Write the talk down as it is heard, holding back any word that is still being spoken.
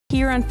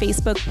here on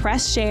Facebook,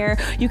 press share.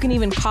 You can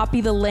even copy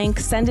the link,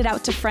 send it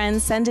out to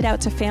friends, send it out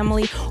to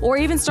family, or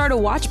even start a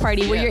watch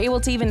party where you're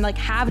able to even like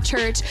have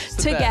church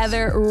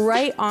together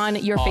right on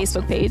your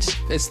Facebook page.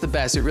 It's the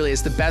best. It really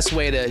is the best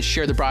way to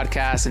share the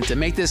broadcast and to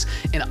make this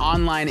an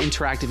online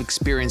interactive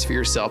experience for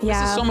yourself.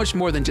 Yeah. This is so much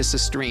more than just a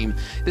stream.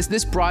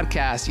 This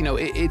broadcast, you know,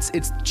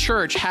 it's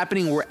church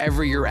happening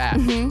wherever you're at.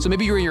 So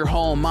maybe you're in your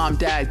home, mom,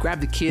 dad,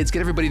 grab the kids,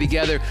 get everybody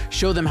together,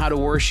 show them how to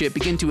worship,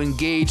 begin to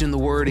engage in the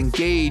word,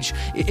 engage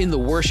in the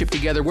worship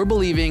together. We're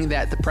believing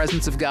that the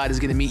presence of God is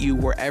going to meet you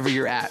wherever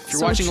you're at. If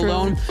you're watching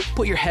alone,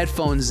 put your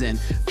headphones in,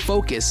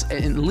 focus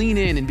and lean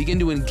in and begin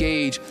to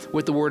engage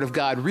with the word of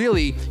God.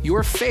 Really,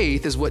 your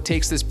faith is what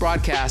takes this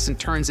broadcast and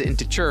turns it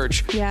into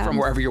church from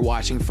wherever you're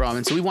watching from.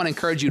 And so we want to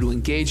encourage you to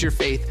engage your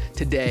faith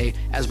today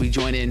as we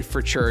join in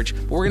for church.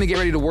 But we're going to get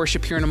ready to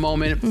worship here in a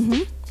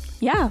moment.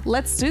 Yeah,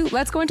 let's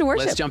go into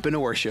worship. Let's jump into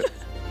worship.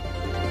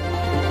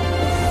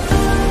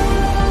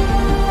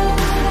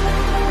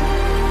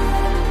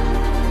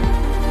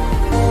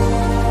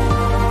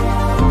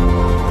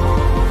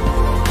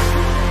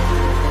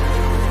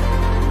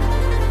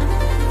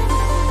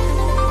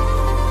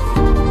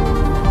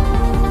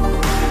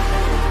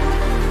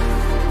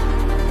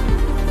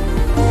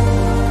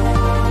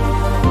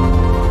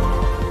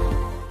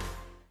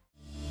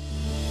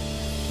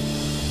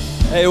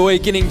 Hey,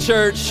 Awakening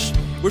Church.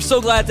 We're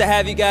so glad to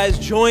have you guys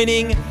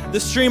joining the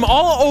stream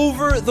all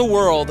over the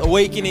world.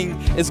 Awakening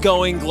is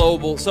going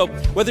global. So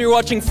whether you're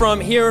watching from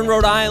here in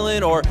Rhode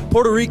Island or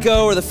Puerto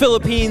Rico or the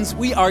Philippines,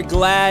 we are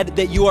glad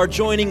that you are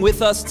joining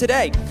with us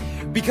today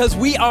because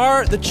we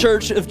are the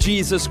Church of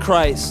Jesus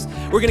Christ.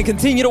 We're going to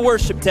continue to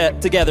worship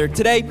together.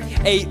 Today,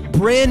 a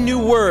brand new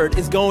word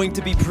is going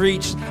to be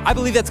preached. I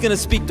believe that's going to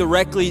speak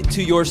directly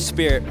to your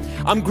spirit.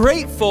 I'm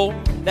grateful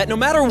that no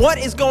matter what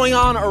is going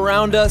on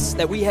around us,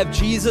 that we have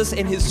Jesus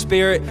and his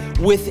spirit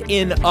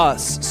within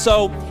us.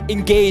 So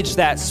engage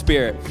that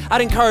spirit.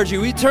 I'd encourage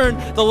you, we turn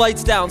the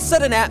lights down,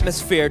 set an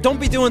atmosphere. Don't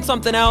be doing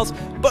something else.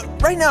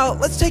 But right now,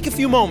 let's take a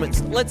few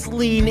moments. Let's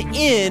lean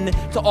in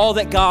to all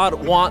that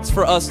God wants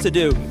for us to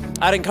do.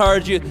 I'd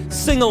encourage you,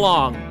 sing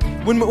along.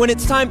 When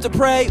it's time to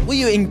pray, will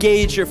you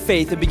engage your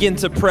faith and begin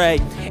to pray?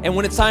 And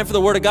when it's time for the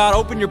Word of God,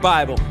 open your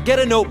Bible, get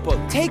a notebook,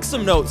 take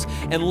some notes,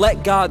 and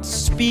let God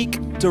speak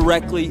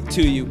directly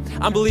to you.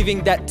 I'm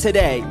believing that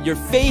today your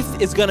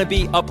faith is going to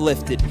be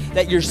uplifted,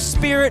 that your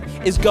spirit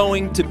is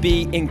going to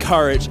be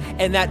encouraged,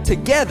 and that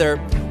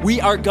together we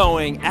are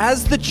going,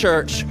 as the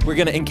church, we're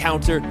going to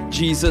encounter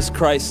Jesus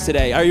Christ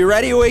today. Are you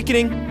ready,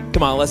 Awakening?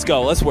 Come on, let's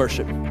go. Let's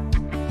worship.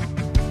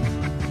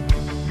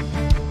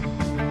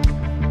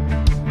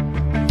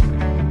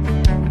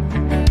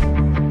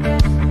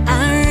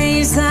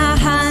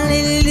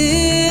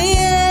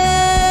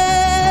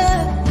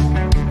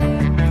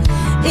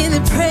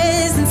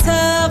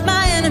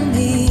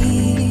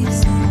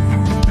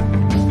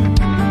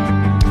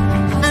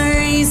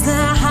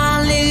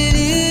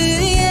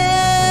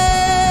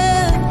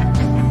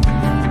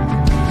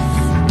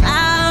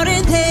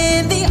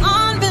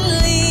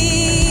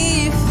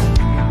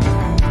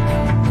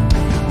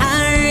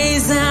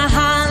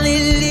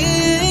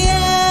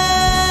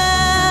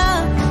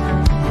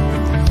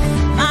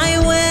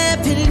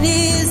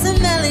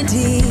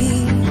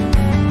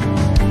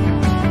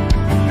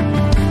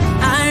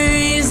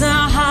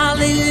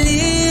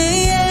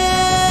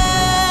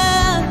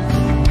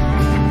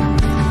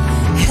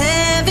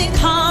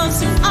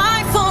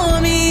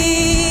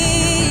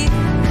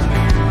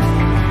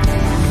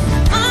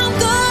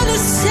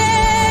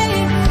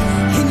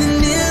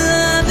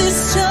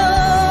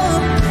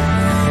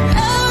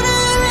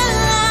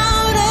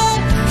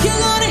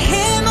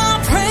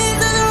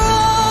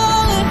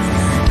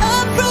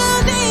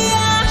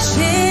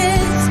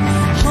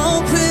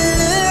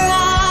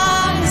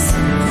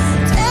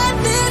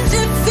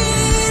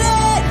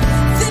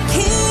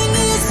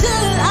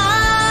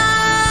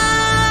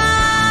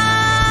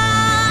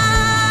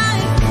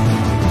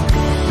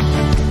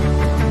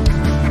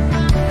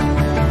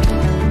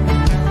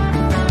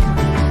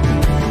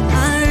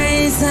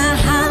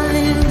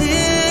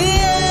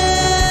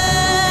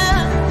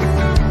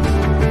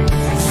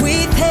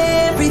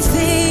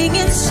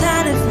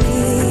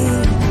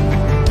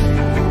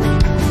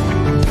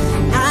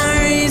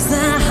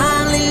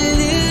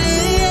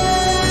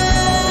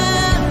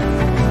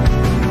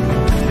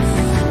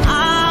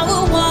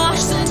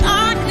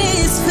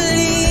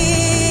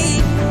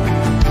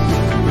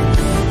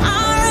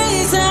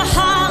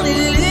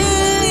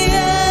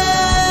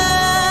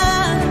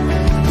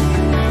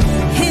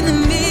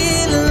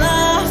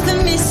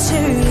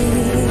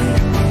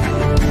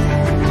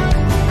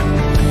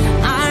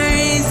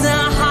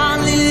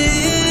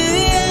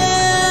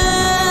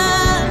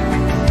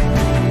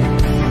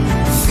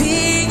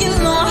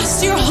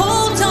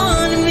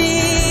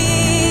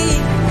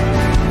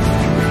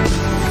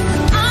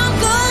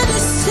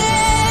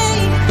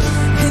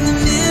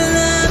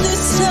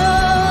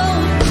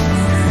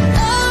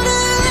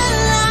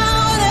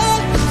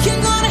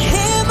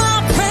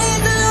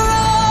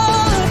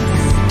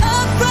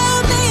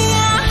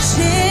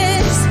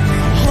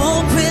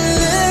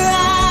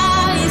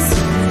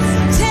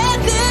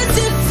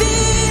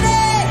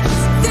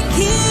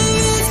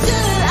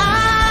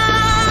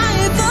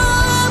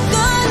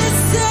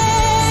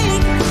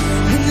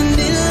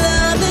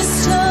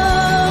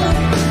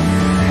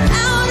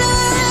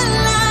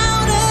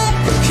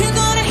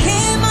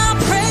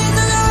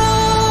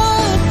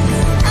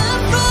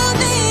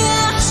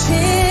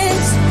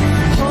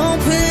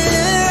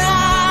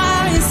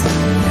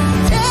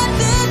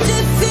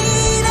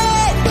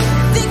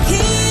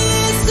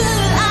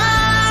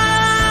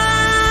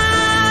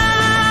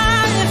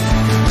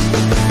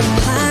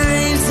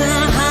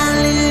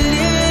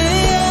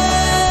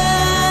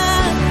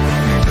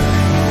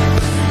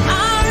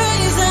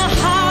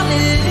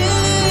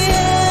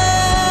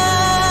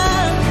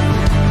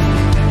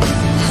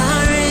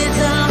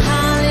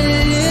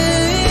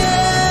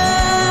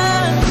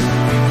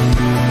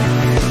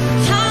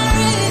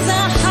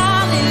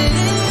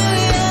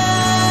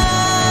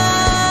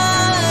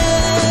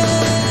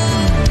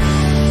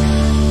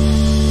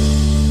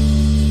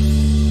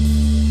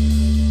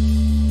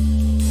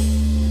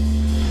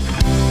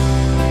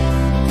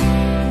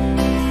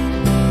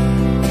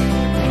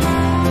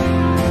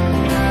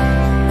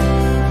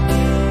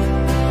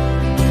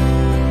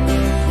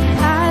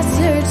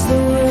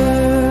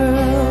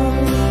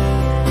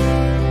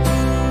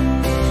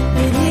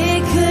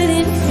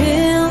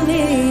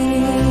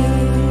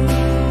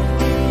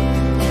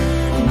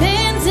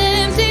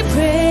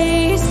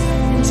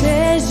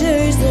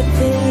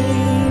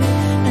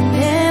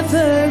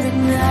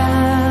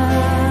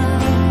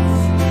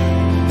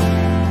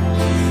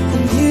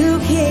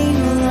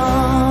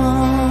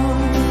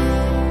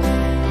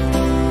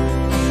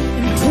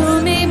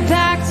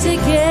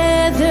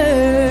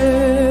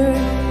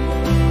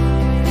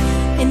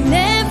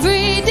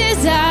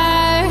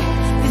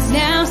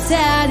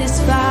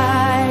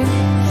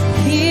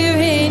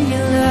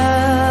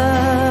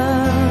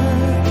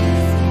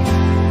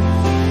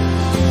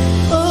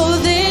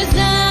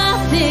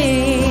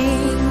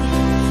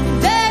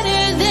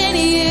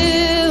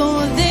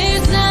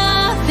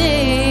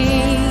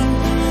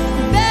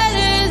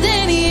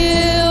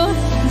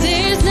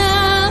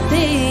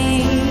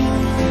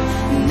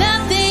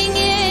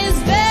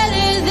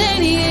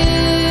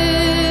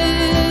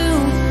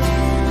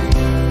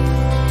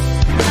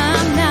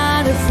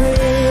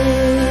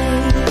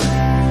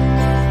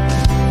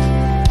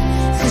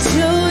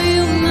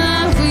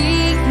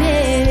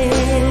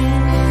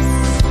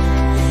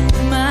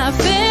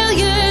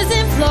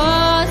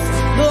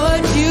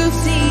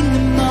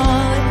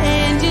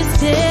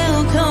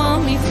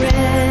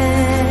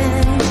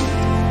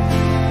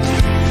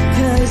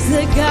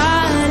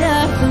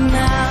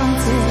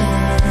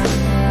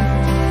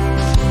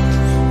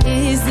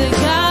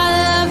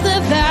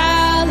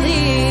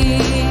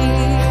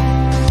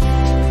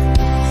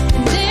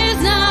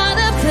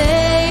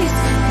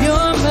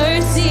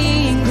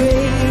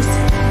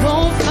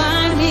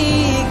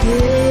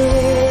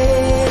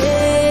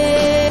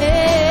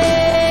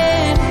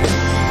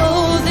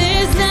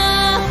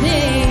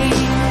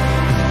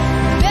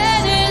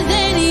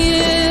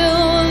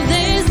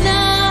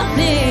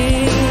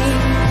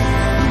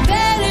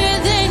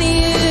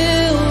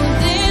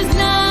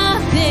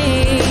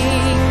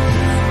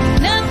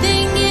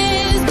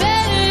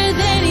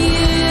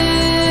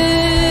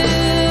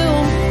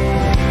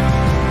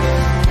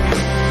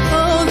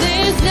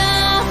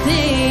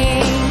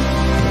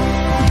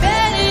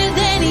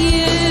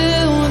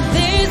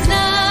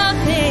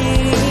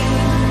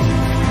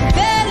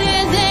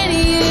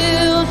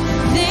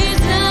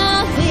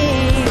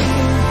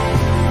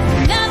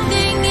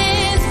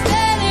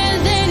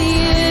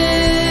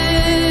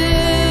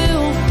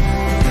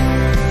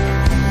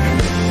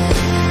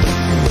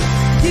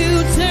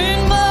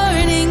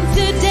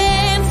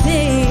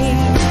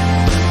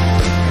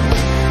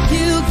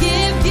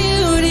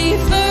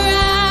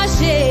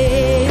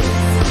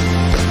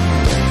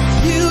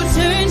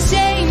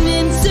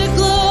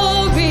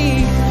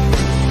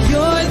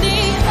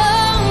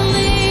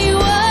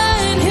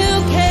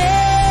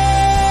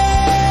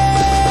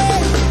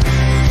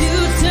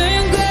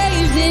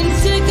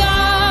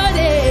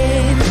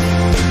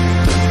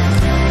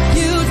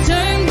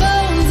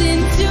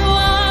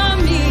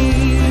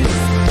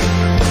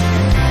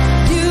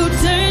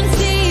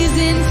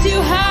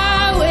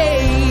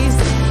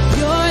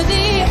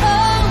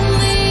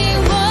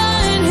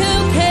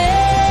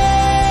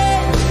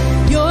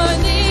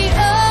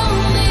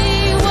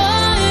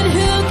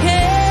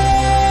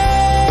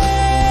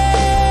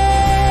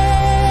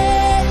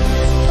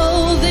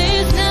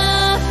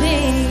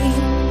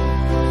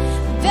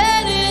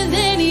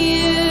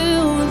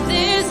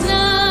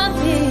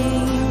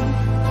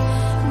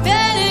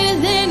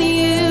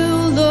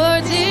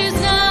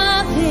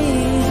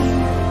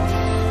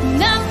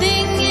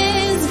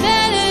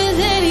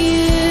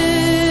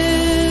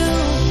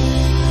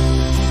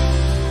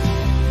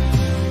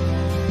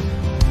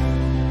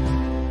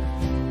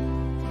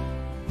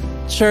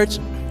 church,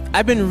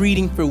 I've been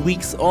reading for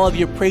weeks all of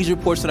your praise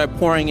reports that are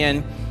pouring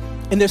in,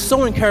 and they're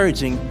so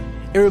encouraging.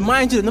 It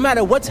reminds you that no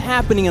matter what's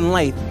happening in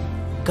life,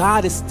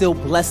 God is still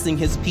blessing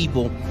his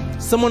people.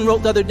 Someone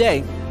wrote the other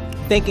day,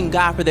 thanking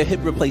God for their hip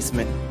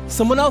replacement.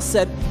 Someone else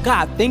said,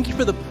 God, thank you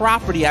for the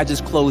property I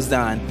just closed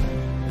on.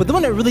 But the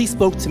one that really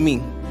spoke to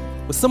me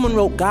was someone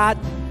wrote, God,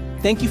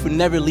 thank you for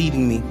never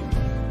leaving me,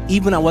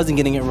 even when I wasn't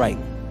getting it right.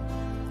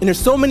 And there's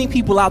so many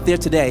people out there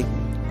today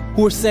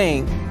who are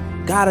saying,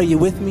 God, are you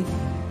with me?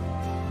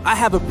 I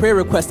have a prayer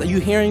request. Are you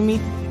hearing me?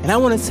 And I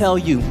want to tell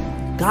you,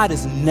 God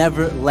has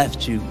never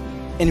left you.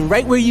 And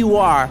right where you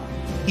are,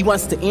 he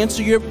wants to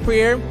answer your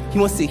prayer. He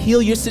wants to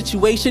heal your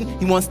situation.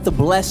 He wants to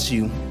bless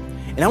you.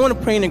 And I want to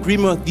pray in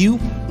agreement with you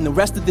and the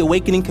rest of the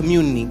Awakening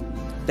community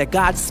that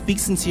God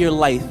speaks into your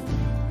life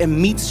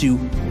and meets you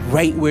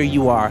right where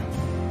you are.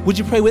 Would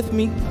you pray with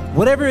me?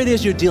 Whatever it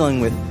is you're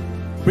dealing with,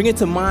 bring it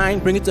to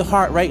mind, bring it to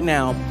heart right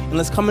now, and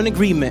let's come in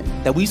agreement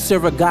that we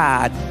serve a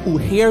God who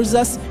hears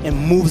us and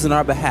moves on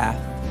our behalf.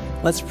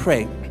 Let's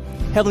pray.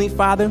 Heavenly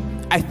Father,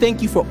 I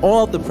thank you for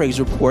all the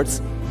praise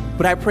reports,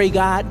 but I pray,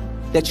 God,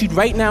 that you'd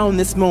right now in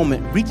this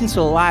moment reach into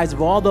the lives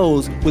of all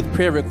those with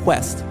prayer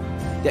requests,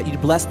 that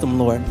you'd bless them,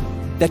 Lord,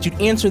 that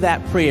you'd answer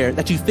that prayer,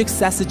 that you'd fix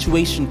that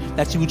situation,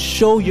 that you would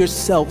show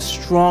yourself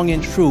strong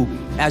and true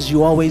as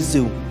you always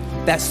do,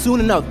 that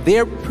soon enough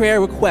their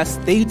prayer requests,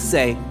 they'd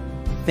say,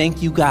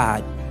 thank you,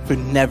 God, for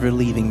never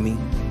leaving me.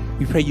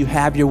 We pray you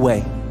have your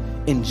way.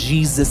 In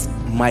Jesus'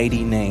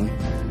 mighty name,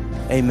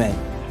 amen.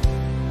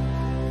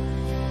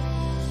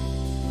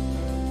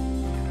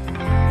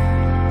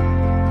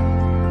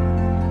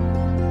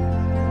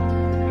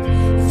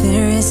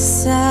 There is a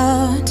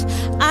sound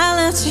I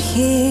love to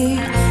hear.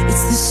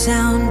 It's the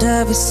sound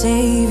of a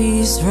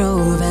Savior's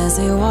robe as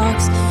he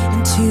walks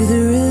into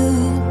the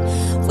room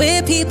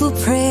where people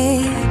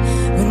pray.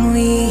 When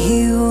we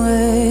hear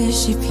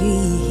worship, he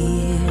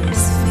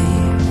hears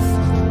faith.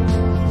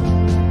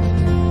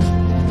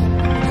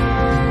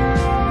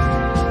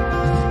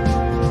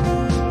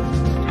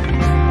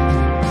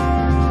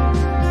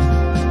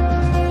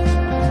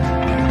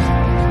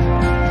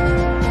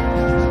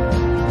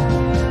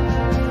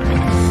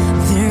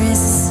 There is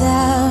a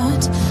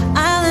sound I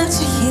love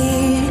to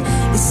hear.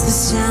 It's the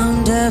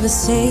sound of a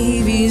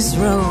Savior's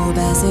robe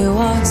as he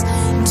walks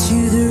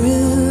into the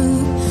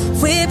room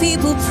where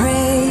people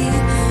pray.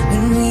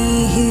 When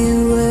we hear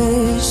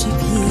worship,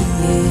 he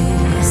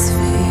hears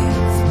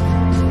faith.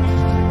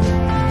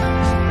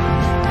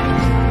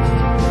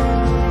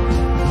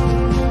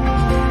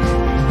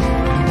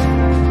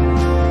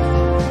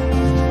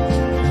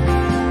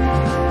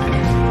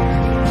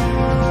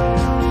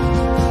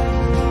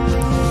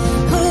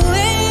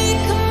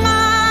 Awake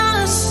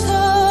my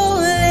soul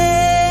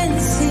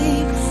and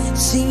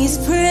sing his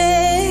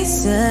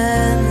praise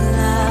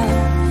aloud.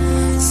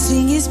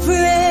 Sing his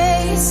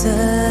praise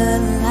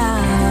aloud.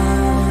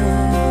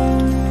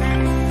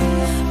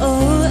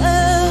 Oh,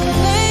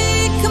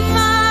 awake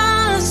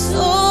my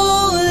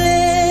soul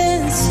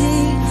and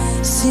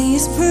sing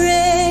his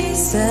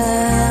praise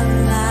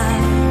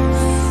aloud.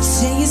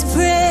 Sing his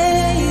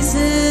praise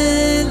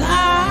aloud.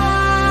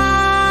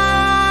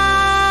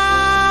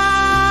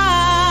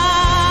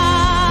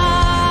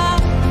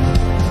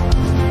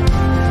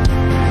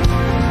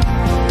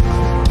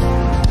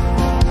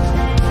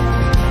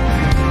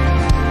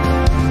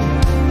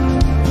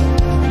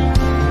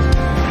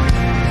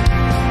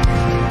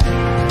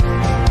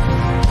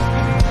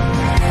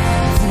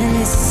 There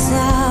is a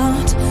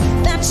sound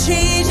that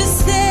changes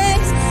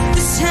things,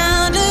 the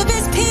sound of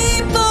his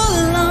people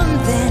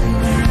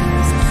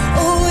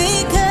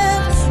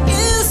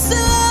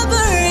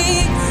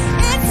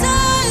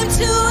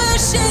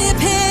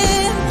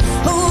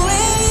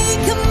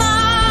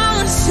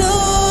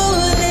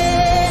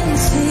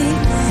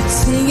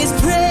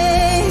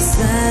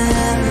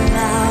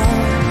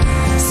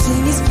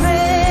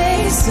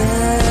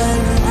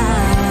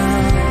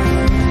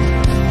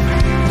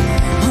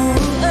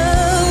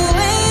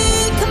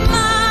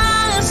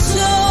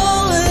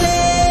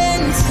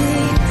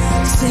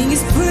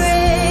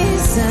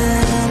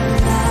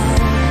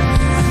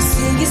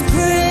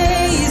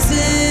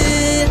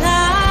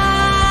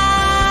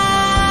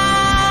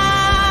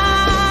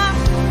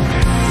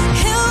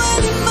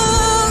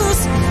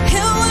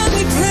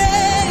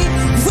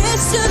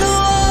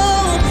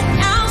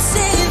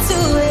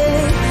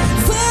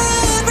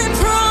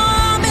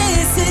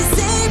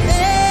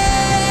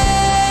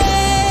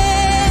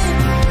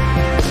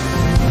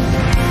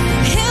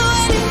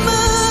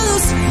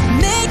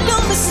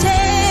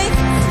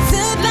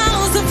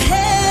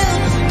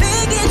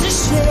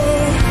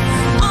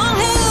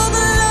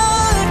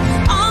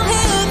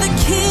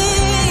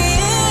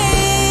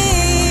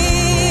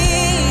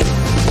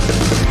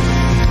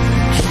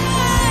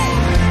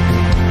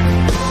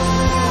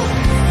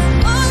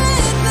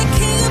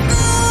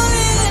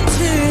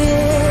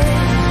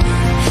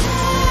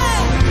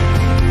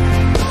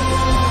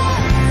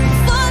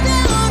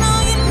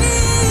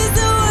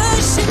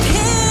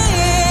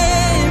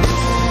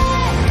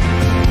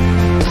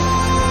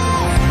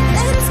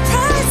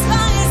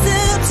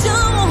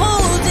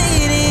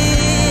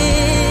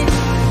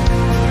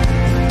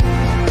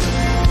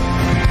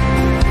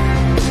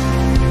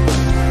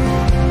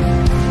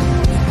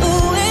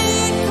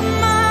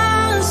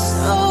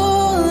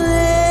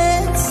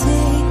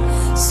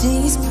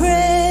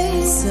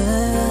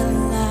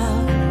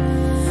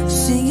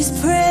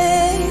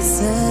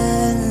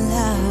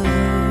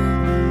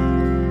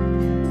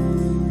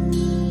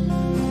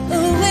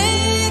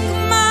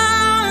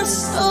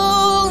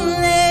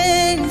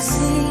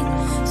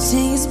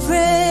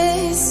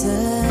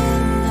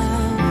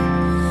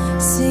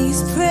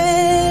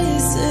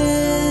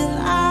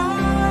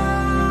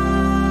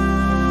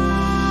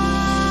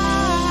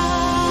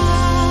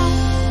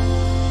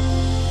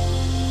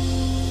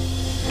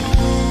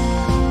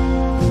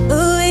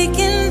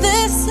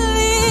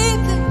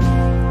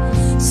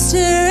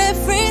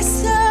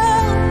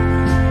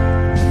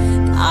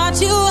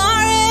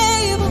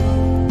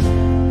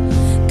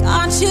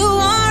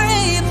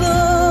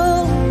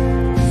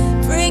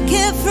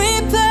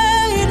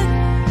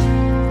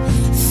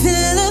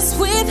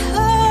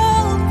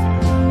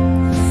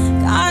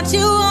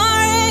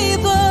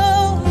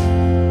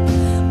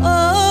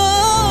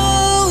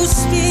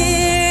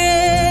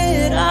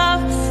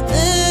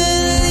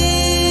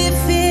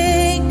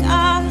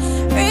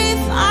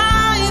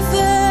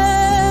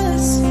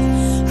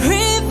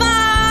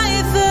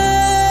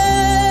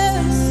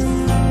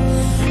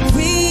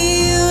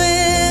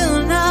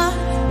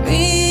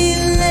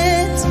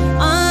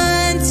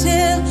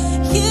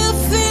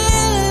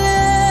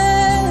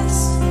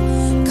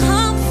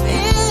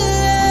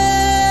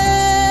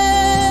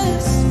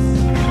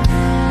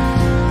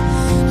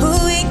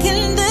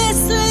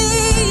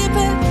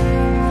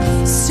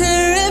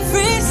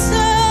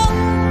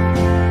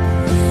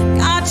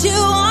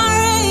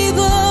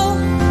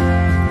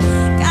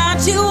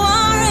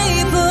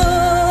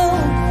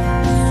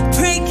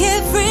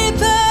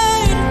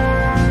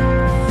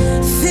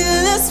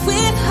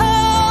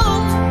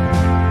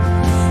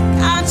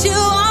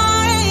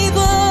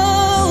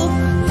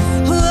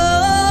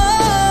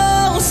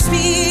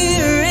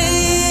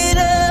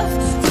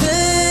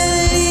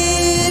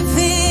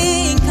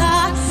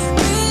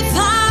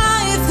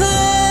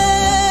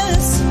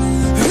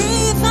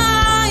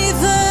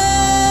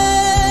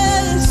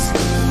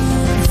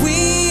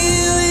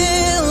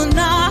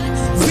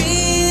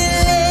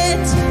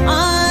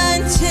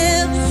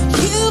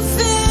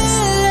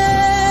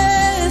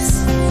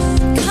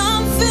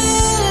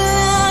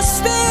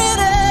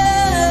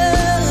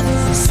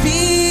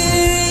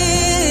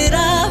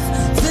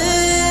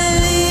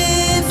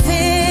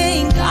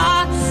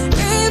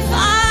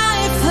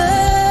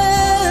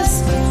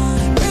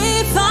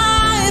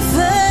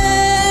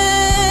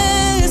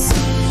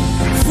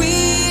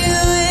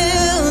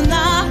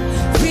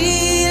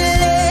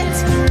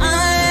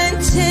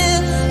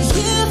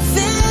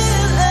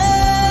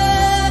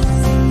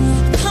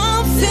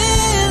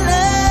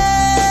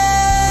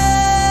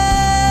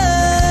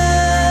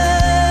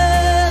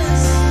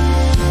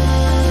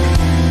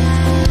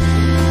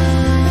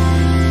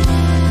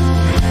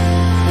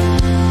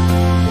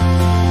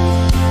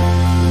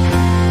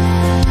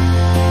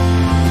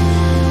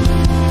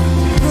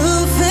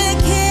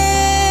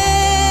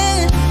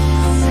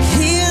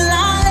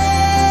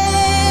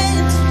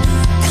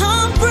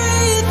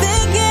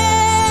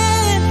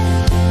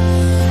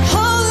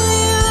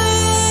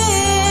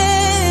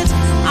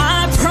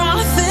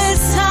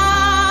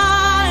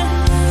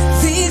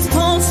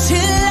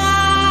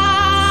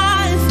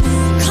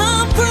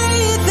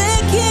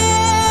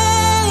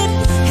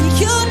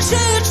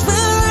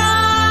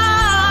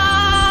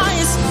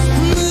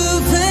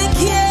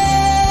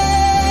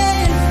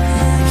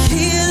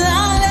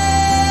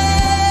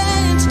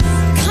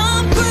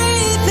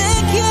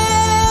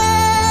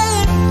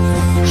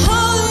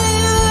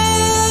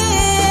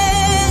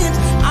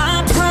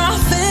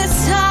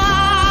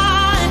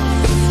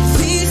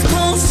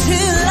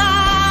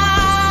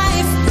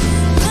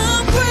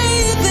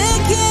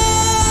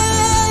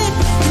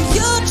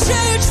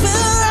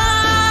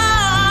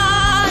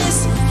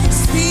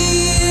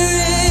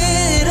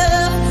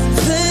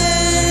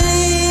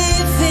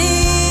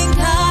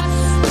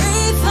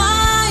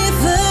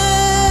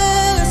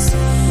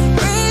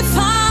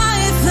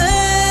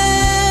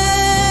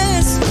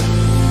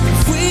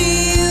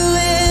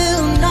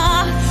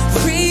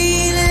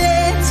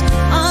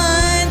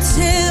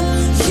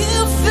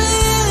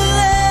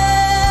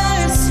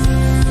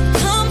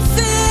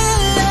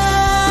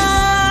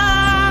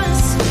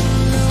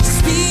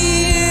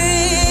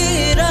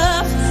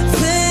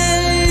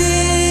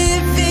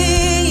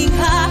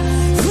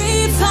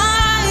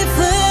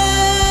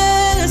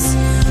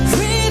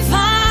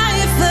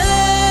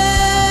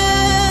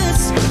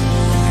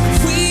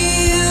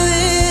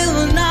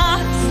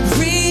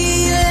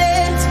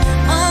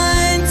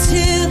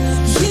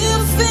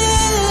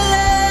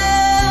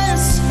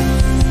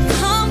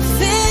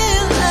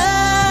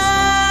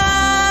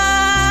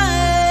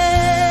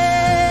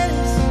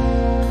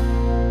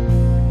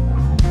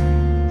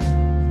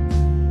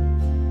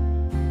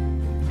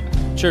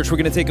Church, we're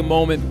going to take a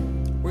moment.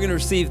 We're going to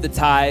receive the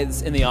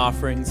tithes and the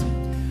offerings.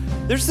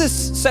 There's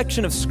this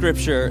section of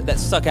scripture that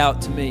stuck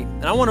out to me,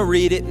 and I want to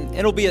read it, and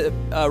it'll be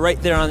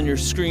right there on your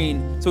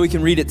screen so we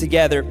can read it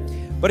together.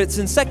 But it's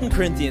in 2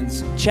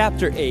 Corinthians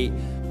chapter 8.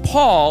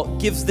 Paul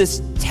gives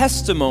this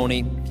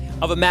testimony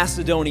of a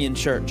Macedonian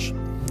church.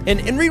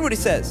 And read what he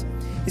says.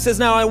 He says,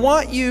 "Now I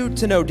want you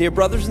to know, dear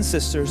brothers and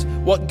sisters,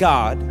 what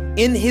God,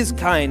 in his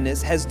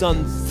kindness, has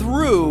done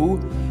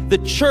through the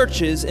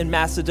churches in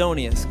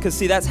Macedonia." Because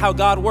see, that's how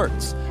God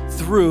works,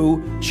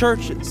 through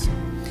churches.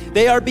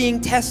 "They are being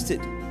tested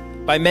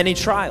by many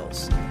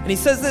trials." And he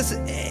says this,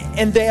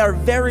 "and they are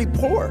very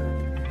poor.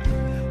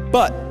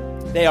 But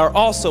they are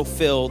also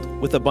filled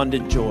with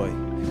abundant joy,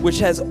 which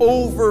has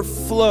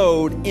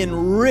overflowed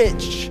in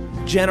rich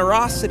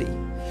generosity.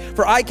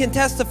 For I can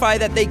testify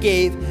that they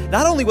gave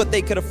not only what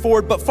they could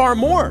afford, but far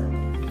more.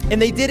 And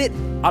they did it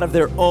out of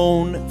their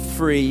own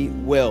free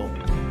will.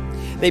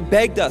 They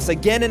begged us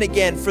again and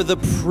again for the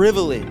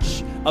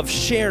privilege of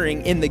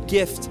sharing in the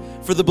gift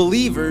for the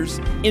believers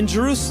in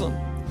Jerusalem.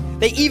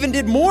 They even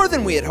did more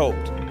than we had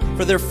hoped,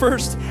 for their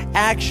first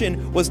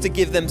action was to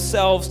give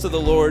themselves to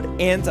the Lord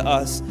and to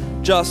us,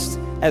 just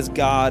as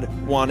God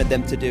wanted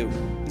them to do."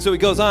 And so he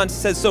goes on,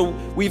 says, "So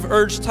we've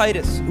urged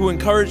Titus, who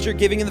encouraged your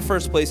giving in the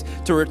first place,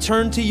 to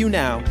return to you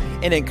now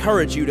and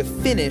encourage you to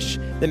finish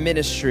the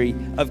ministry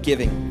of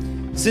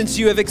giving. Since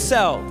you have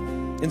excelled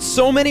in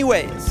so many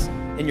ways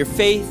in your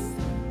faith,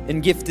 in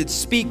gifted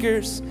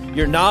speakers,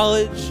 your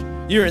knowledge,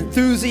 your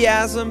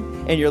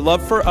enthusiasm, and your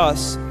love for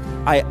us,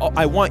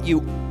 I want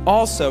you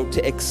also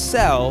to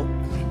excel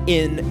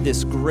in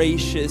this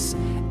gracious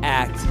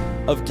act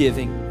of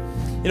giving."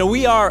 You know,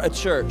 we are a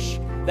church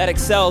that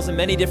excels in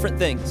many different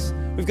things.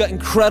 We've got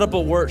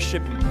incredible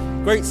worship,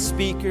 great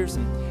speakers,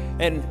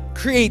 and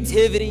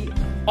creativity,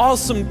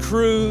 awesome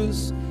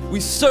crews. We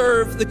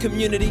serve the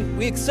community.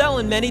 We excel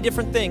in many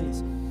different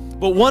things.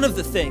 But one of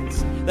the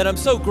things that I'm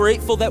so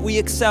grateful that we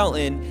excel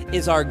in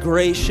is our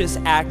gracious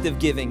act of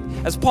giving.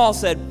 As Paul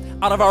said,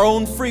 out of our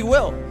own free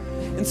will.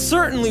 And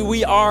certainly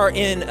we are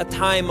in a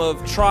time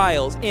of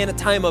trials and a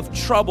time of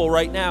trouble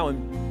right now.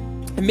 And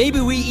maybe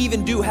we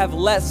even do have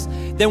less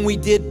than we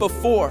did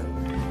before.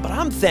 But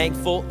I'm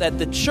thankful that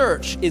the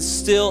church is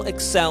still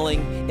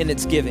excelling in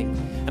its giving.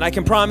 And I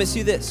can promise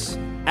you this,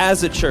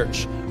 as a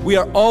church, we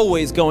are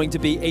always going to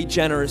be a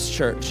generous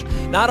church.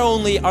 Not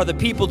only are the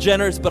people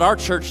generous, but our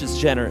church is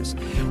generous.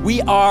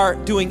 We are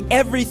doing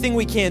everything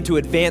we can to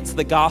advance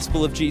the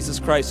gospel of Jesus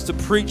Christ, to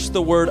preach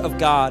the word of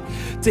God,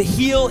 to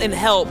heal and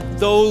help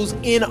those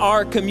in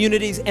our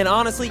communities, and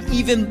honestly,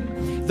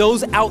 even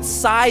those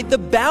outside the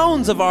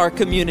bounds of our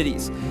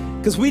communities.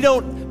 Because we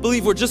don't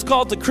believe we're just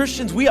called to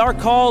Christians, we are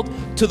called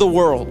to the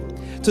world.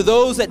 To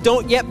those that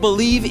don't yet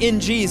believe in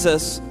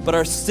Jesus, but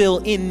are still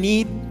in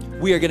need,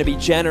 we are going to be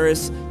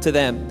generous to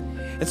them.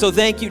 And so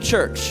thank you,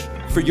 church,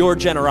 for your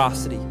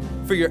generosity,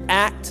 for your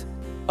act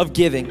of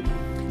giving.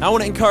 I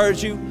want to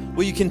encourage you,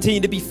 will you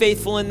continue to be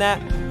faithful in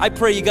that? I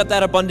pray you got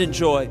that abundant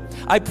joy.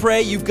 I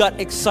pray you've got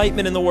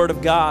excitement in the Word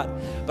of God,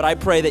 but I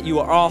pray that you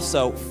are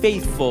also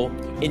faithful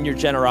in your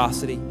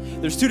generosity.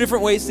 There's two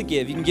different ways to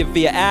give. You can give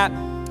via app,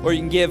 or you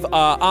can give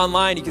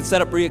online. You can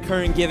set up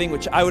recurring giving,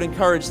 which I would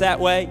encourage that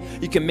way.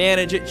 You can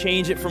manage it,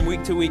 change it from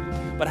week to week.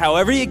 But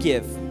however you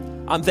give,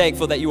 I'm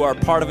thankful that you are a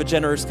part of a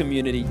generous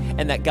community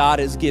and that God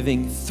is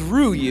giving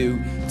through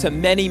you to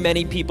many,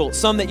 many people,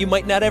 some that you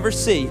might not ever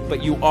see,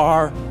 but you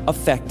are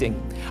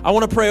affecting. I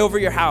want to pray over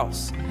your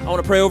house. I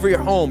want to pray over your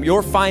home,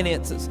 your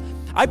finances.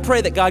 I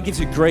pray that God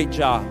gives you great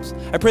jobs.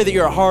 I pray that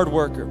you're a hard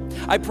worker.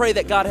 I pray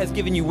that God has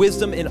given you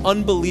wisdom and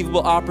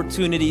unbelievable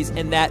opportunities,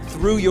 and that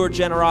through your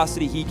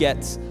generosity, He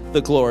gets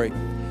the glory.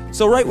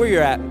 So right where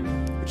you're at,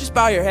 just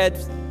bow your head.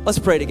 Let's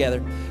pray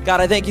together. God,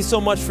 I thank you so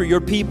much for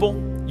your people,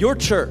 your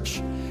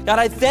church. God,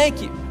 I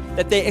thank you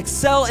that they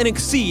excel and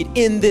exceed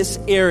in this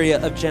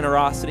area of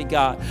generosity,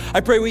 God.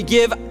 I pray we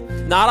give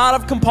not out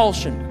of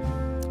compulsion,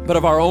 but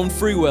of our own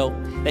free will,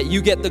 that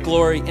you get the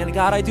glory. And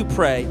God, I do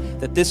pray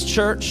that this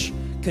church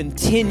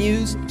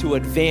continues to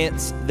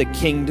advance the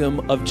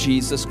kingdom of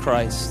Jesus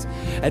Christ,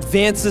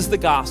 advances the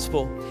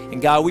gospel.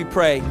 And God, we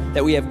pray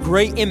that we have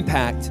great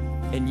impact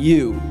and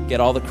you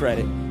get all the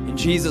credit. In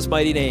Jesus'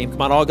 mighty name.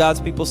 Come on, all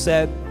God's people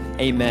said,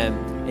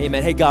 amen.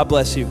 Amen. Hey, God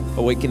bless you,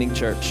 Awakening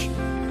Church.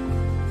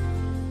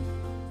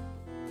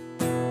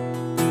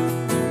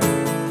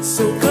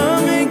 So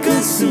come and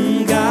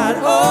consume, God,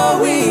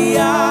 all we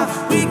are.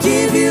 We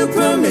give you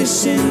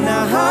permission,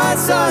 our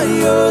hearts are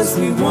yours.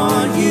 We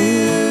want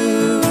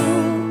you.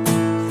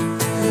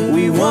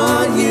 We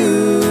want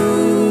you.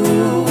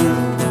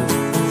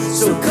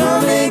 So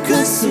come and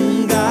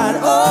consume, God,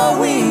 all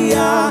we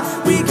are.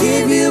 We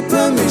give you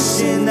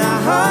permission,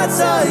 our hearts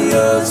are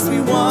yours.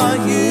 We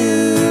want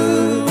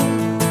you.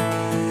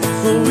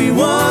 We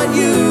want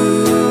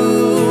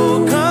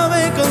you. Come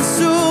and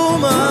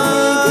consume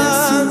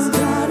us.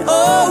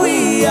 All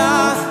we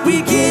are.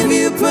 We give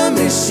you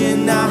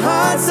permission, our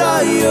hearts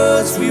are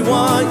yours. We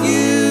want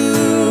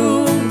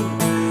you.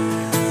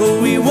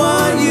 We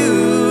want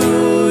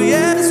you.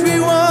 Yes, we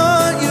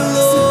want you,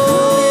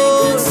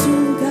 Lord.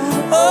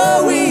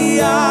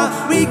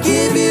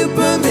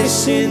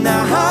 permission.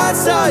 Our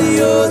hearts are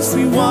yours.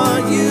 We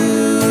want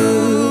you.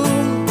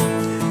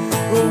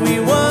 Oh, we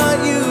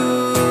want you.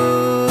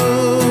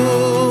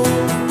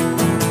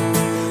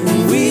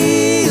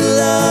 We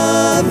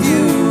love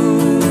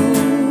you.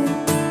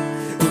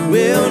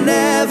 We'll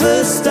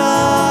never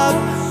stop.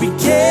 We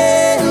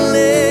can't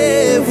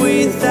live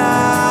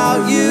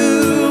without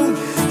you,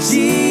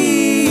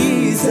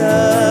 Jesus.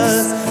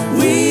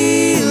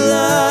 We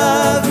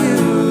love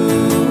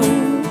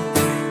you,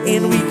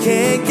 and we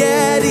can't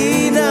get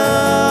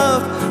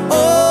enough.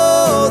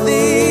 All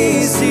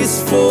this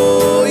is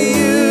for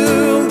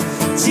you,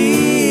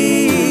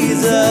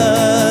 Jesus.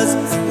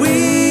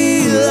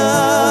 We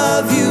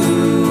love you.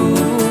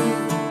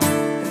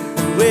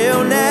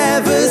 We'll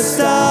never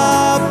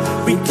stop.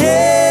 We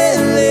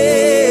can't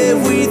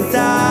live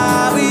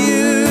without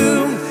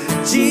you,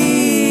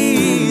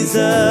 Jesus.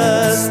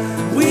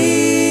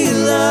 We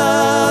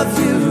love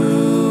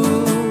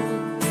you,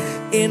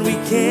 and we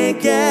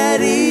can't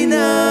get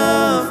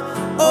enough.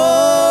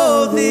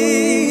 All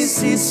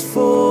this is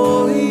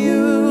for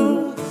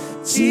you,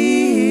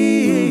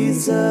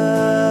 Jesus.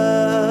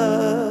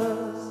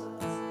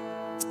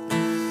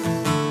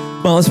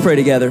 Well, let's pray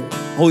together.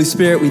 Holy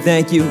Spirit, we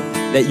thank you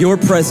that your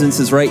presence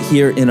is right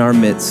here in our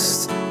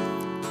midst.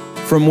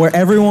 From where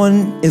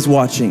everyone is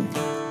watching,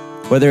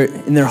 whether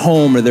in their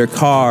home or their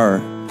car,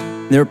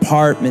 in their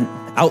apartment,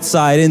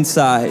 outside,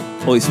 inside,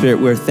 Holy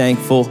Spirit, we're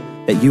thankful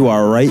that you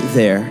are right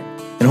there.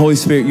 And Holy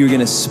Spirit, you're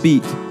gonna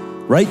speak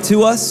right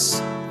to us,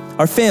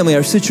 our family,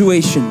 our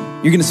situation.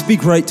 You're gonna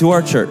speak right to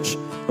our church,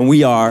 and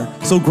we are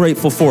so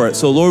grateful for it.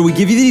 So Lord, we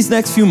give you these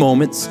next few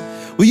moments.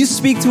 Will you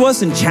speak to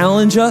us and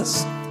challenge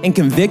us and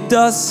convict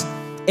us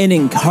and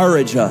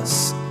encourage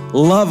us?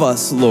 Love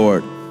us,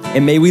 Lord.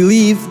 And may we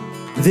leave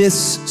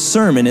this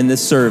sermon and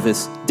this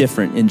service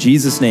different. In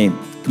Jesus' name.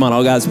 Come on,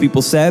 all God's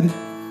people said,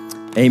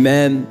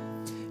 amen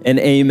and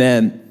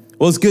amen.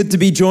 Well, it's good to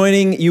be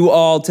joining you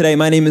all today.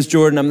 My name is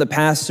Jordan. I'm the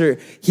pastor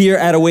here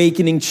at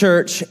Awakening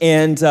Church.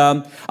 And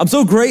I'm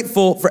so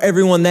grateful for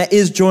everyone that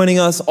is joining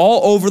us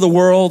all over the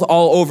world,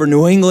 all over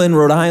New England,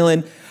 Rhode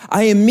Island.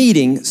 I am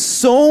meeting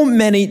so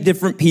many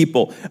different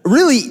people,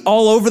 really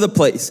all over the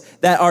place,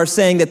 that are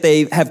saying that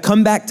they have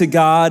come back to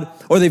God,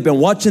 or they've been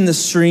watching the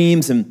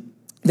streams, and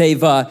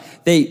they've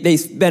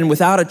been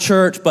without a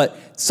church, but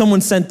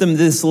someone sent them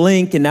this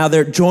link, and now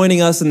they're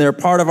joining us, and they're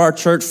part of our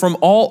church from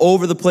all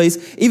over the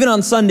place. Even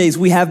on Sundays,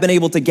 we have been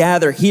able to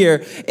gather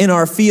here in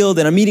our field,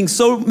 and I'm meeting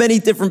so many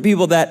different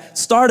people that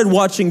started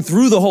watching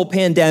through the whole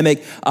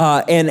pandemic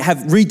and have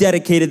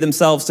rededicated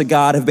themselves to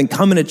God, have been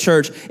coming to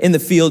church in the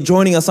field,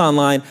 joining us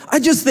online. I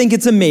just think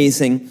it's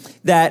amazing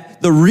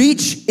that the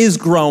reach is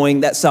growing,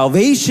 that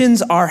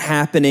salvations are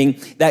happening,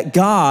 that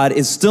God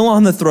is still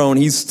on the throne,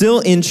 he's still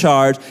in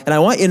charge, and I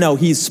want you to know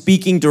he's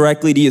speaking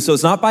directly to you. So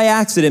it's not by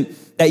accident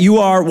that you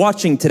are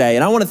watching today.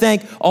 And I want to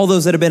thank all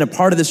those that have been a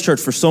part of this church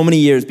for so many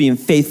years, being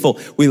faithful.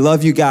 We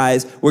love you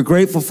guys. We're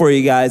grateful for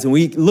you guys. And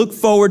we look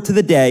forward to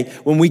the day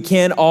when we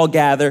can all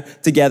gather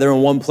together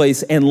in one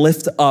place and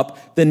lift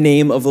up the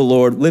name of the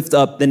Lord, lift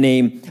up the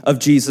name of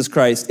Jesus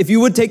Christ. If you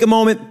would take a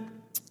moment,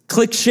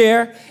 click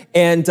share,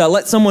 and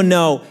let someone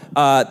know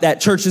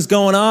that church is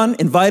going on.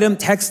 Invite them,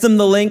 text them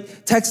the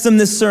link, text them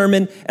this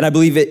sermon, and I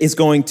believe it is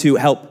going to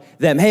help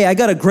them. Hey, I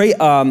got a great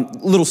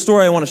little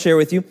story I want to share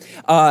with you.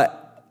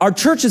 Our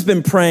church has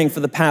been praying for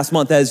the past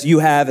month, as you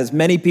have, as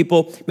many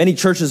people, many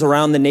churches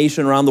around the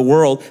nation, around the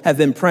world have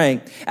been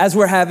praying. As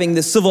we're having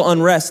this civil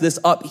unrest, this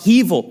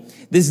upheaval,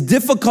 this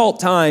difficult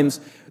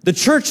times, the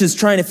church is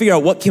trying to figure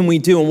out what can we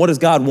do and what does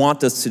God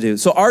want us to do.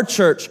 So our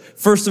church,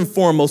 first and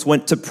foremost,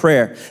 went to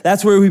prayer.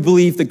 That's where we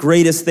believe the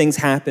greatest things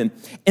happen.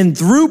 And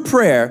through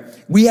prayer,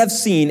 we have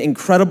seen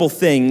incredible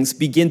things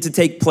begin to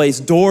take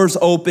place, doors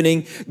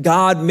opening,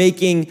 God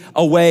making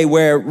a way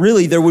where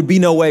really there would be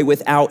no way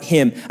without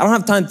him. I don't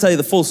have time to tell you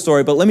the full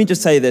story, but let me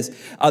just tell you this.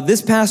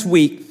 This past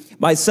week,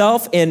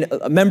 myself and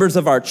members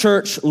of our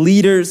church,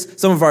 leaders,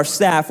 some of our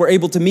staff were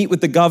able to meet with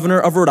the governor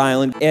of Rhode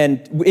Island.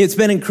 And it's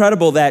been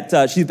incredible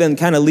that she's been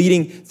kind of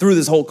leading through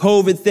this whole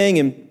COVID thing.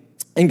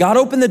 And God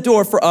opened the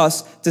door for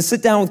us to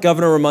sit down with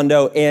Governor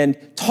Raimondo and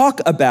talk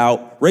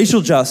about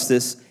racial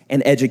justice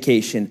and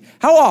education.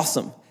 How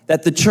awesome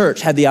that the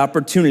church had the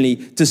opportunity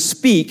to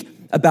speak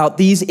about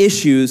these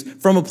issues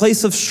from a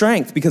place of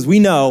strength, because we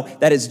know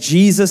that it's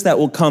Jesus that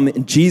will come,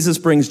 and Jesus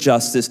brings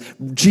justice,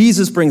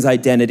 Jesus brings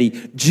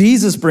identity,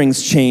 Jesus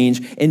brings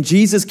change, and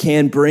Jesus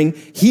can bring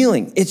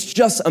healing. It's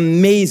just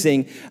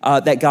amazing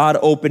that God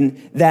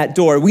opened that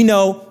door. We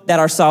know that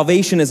our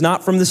salvation is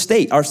not from the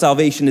state. Our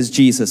salvation is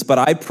Jesus. But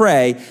I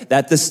pray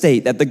that the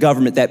state, that the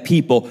government, that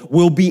people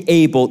will be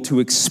able to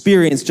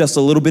experience just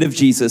a little bit of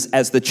Jesus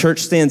as the church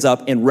stands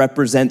up and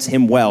represents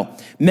him well.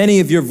 Many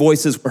of your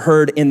voices were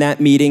heard in that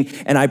meeting,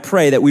 and I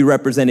pray that we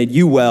represented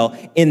you well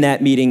in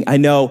that meeting. I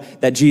know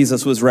that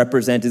Jesus was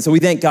represented. So we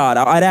thank God.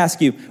 I'd ask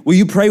you, will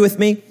you pray with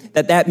me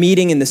that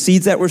meeting and the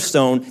seeds that were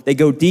sown, they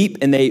go deep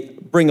and they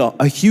bring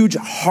a huge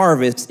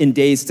harvest in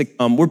days to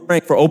come. We're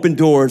praying for open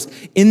doors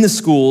in the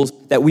schools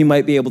that we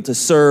might be able to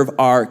serve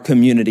our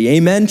community.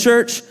 Amen,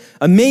 church?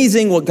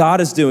 Amazing what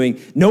God is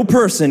doing. No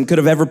person could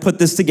have ever put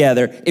this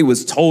together. It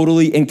was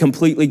totally and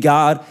completely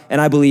God,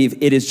 and I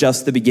believe it is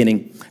just the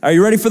beginning. Are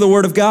you ready for the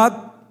word of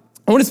God?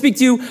 I want to speak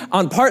to you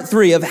on part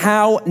 3 of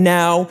How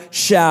Now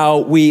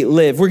Shall We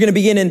Live. We're going to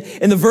begin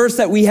in the verse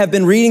that we have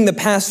been reading the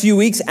past few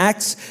weeks,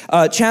 Acts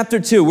chapter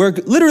 2. We're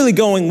literally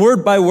going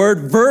word by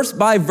word, verse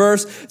by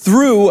verse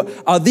through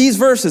these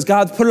verses.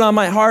 God's put it on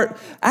my heart.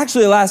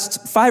 Actually, the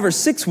last 5 or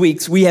 6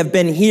 weeks, we have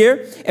been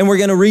here, and we're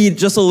going to read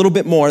just a little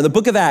bit more. In the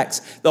book of Acts,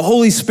 the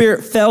Holy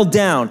Spirit fell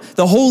down.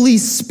 The Holy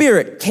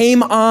Spirit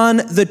came on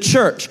the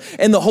church,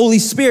 and the Holy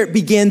Spirit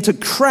began to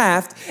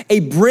craft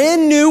a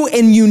brand new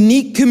and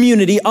unique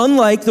community,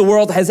 unlike the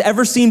world has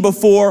ever seen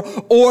before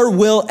or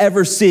will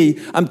ever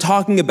see. I'm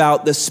talking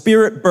about the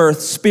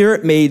Spirit-birthed,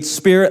 Spirit-made,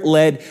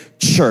 Spirit-led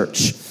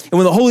church. And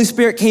when the Holy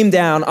Spirit came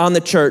down on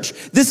the church,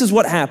 this is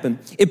what happened.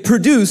 It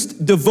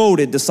produced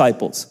devoted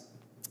disciples.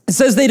 It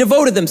says they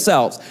devoted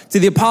themselves to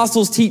the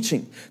apostles'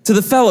 teaching, to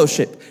the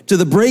fellowship, to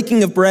the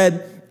breaking of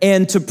bread,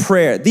 and to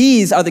prayer.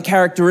 These are the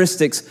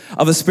characteristics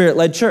of a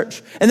Spirit-led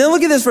church. And then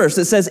look at this verse.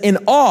 It says, in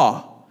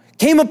awe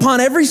came upon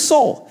every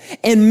soul,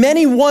 and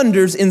many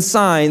wonders and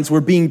signs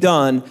were being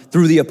done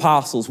through the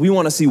apostles. We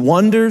want to see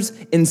wonders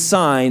and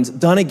signs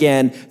done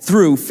again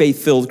through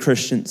faith-filled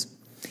Christians.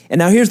 And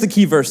now here's the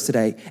key verse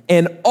today.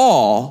 And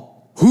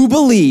all who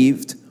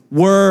believed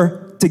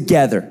were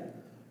together.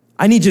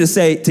 I need you to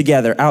say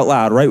together out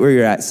loud, right where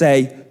you're at.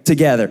 Say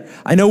together.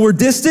 I know we're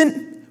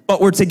distant, but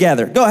we're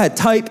together. Go ahead,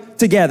 type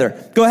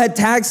together. Go ahead,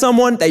 tag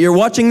someone that you're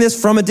watching this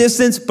from a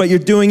distance, but you're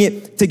doing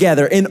it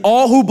together. And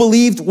all who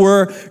believed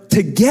were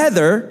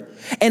together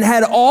and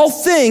had all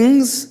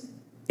things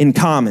in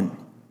common.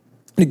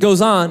 And it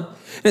goes on,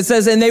 and it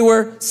says, and they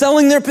were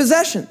selling their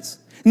possessions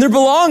and their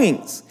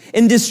belongings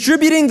and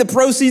distributing the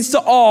proceeds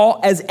to all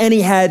as any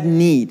had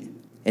need.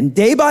 And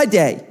day by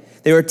day,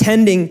 they were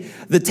attending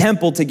the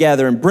temple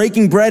together and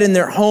breaking bread in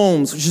their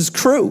homes, which is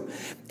true.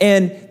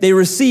 And they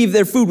received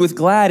their food with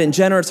glad and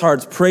generous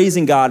hearts,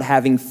 praising God,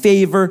 having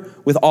favor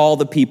with all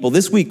the people.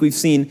 This week, we've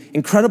seen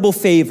incredible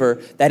favor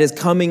that is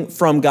coming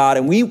from God.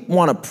 And we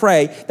want to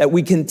pray that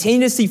we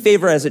continue to see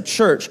favor as a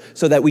church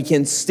so that we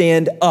can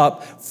stand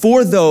up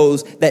for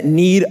those that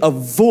need a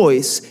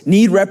voice,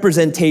 need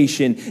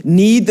representation,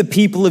 need the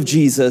people of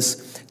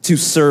Jesus to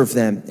serve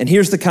them. And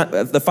here's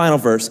the final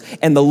verse.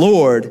 And the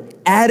Lord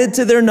added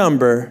to their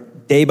number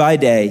day by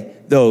day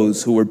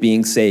those who were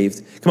being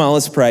saved. Come on,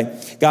 let's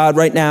pray. God,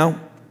 right now,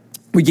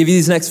 we give you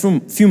these next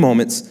few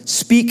moments.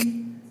 Speak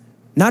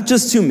not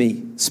just to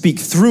me, speak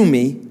through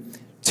me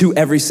to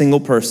every single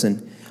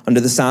person under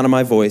the sound of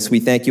my voice. We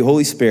thank you,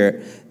 Holy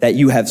Spirit, that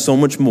you have so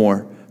much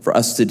more for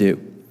us to do.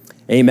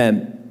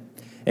 Amen.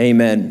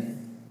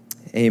 Amen.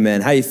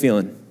 Amen. How you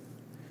feeling?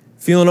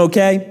 Feeling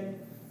okay?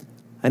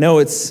 I know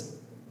it's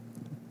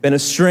been a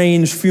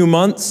strange few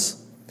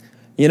months.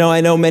 You know, I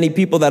know many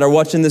people that are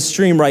watching this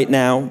stream right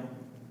now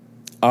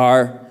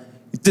are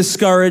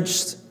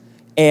discouraged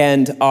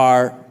and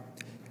are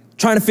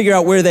trying to figure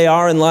out where they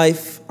are in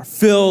life, are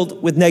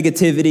filled with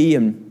negativity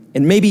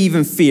and maybe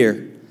even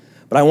fear.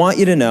 But I want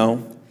you to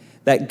know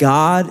that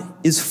God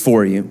is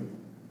for you,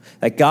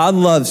 that God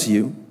loves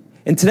you.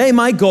 And today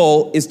my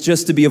goal is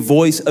just to be a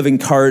voice of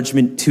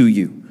encouragement to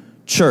you.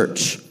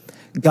 Church,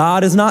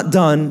 God is not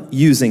done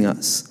using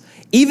us.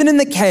 Even in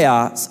the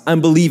chaos,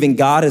 I'm believing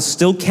God is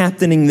still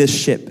captaining this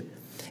ship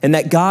and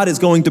that God is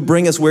going to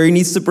bring us where he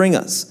needs to bring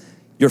us.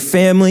 Your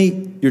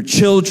family, your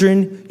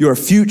children, your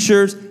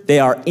futures, they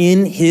are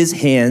in his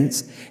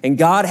hands. And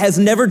God has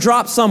never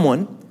dropped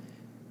someone.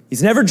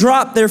 He's never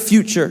dropped their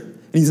future.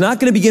 And he's not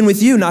going to begin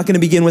with you, not going to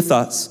begin with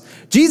us.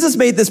 Jesus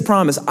made this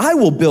promise, I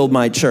will build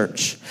my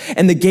church,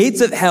 and the gates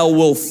of hell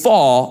will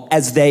fall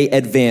as they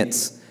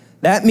advance.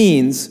 That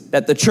means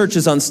that the church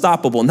is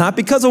unstoppable, not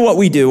because of what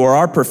we do or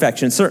our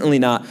perfection, certainly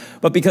not,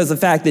 but because of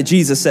the fact that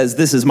Jesus says,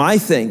 this is my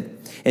thing.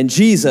 And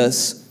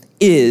Jesus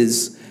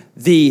is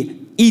the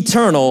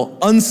eternal,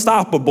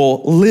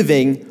 unstoppable,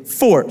 living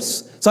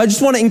force. So I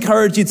just want to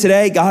encourage you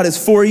today, God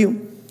is for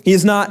you. He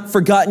has not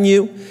forgotten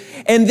you.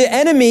 And the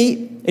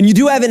enemy, and you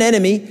do have an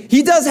enemy,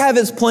 he does have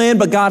his plan,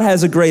 but God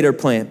has a greater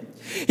plan.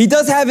 He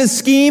does have his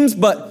schemes,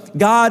 but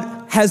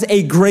God has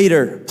a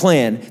greater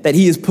plan that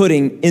he is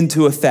putting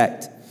into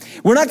effect.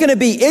 We're not going to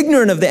be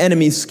ignorant of the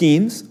enemy's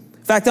schemes.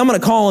 In fact, I'm going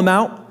to call him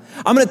out.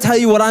 I'm going to tell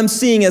you what I'm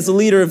seeing as the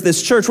leader of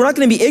this church. We're not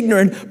going to be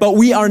ignorant, but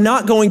we are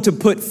not going to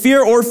put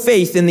fear or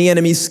faith in the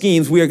enemy's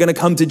schemes. We are going to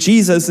come to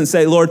Jesus and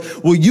say, Lord,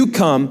 will you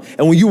come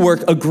and will you work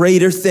a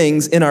greater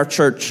things in our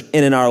church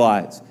and in our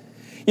lives?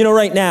 You know,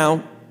 right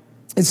now,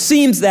 it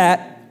seems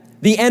that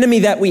the enemy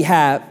that we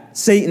have,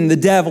 Satan, the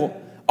devil,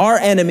 our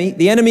enemy,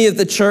 the enemy of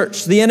the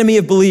church, the enemy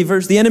of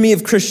believers, the enemy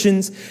of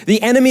Christians, the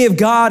enemy of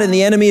God and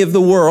the enemy of the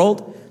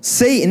world,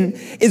 Satan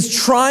is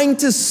trying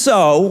to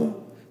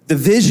sow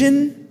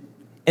division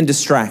and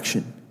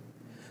distraction.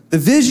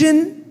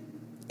 Division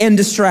and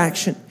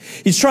distraction.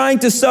 He's trying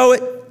to sow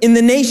it in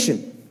the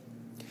nation.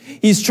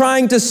 He's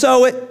trying to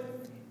sow it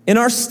in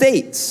our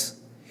states.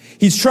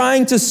 He's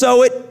trying to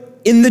sow it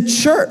in the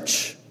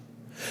church.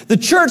 The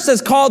church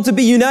that's called to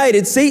be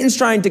united, Satan's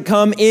trying to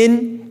come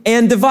in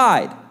and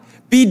divide,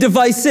 be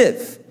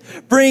divisive,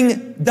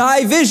 bring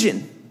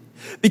division.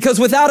 Because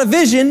without a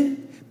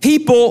vision,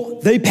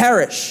 people, they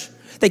perish.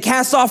 They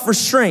cast off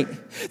restraint.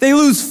 They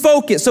lose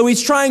focus. So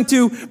he's trying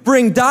to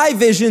bring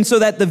division so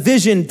that the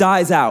vision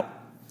dies out.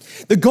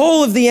 The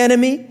goal of the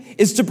enemy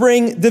is to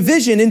bring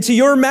division into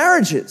your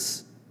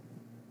marriages,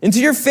 into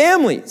your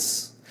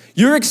families,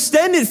 your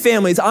extended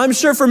families. I'm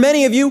sure for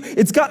many of you,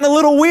 it's gotten a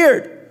little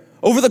weird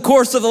over the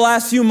course of the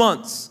last few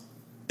months.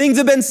 Things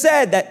have been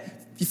said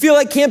that you feel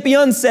like can't be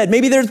unsaid.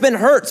 Maybe there's been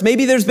hurts.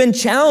 Maybe there's been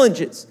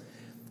challenges.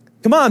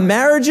 Come on,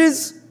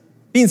 marriages,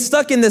 being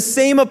stuck in the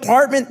same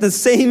apartment, the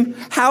same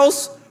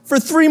house for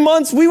 3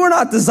 months. We were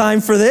not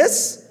designed for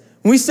this.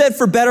 We said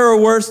for better or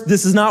worse,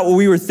 this is not what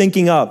we were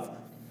thinking of.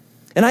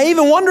 And I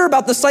even wonder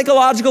about the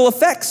psychological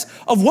effects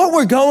of what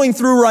we're going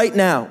through right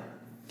now,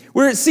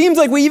 where it seems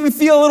like we even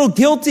feel a little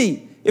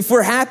guilty if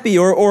we're happy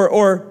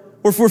or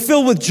if we're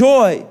filled with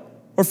joy,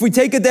 or if we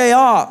take a day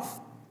off,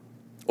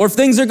 or if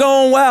things are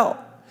going well.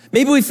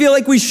 Maybe we feel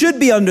like we should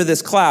be under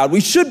this cloud.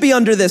 We should be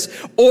under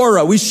this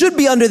aura. We should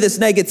be under this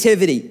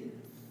negativity.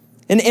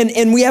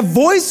 And we have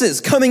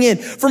voices coming in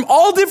from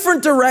all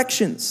different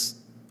directions.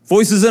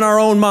 Voices in our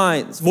own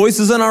minds,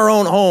 voices in our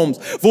own homes,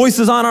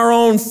 voices on our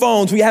own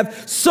phones. We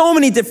have so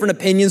many different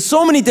opinions,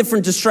 so many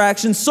different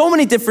distractions, so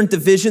many different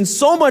divisions,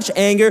 so much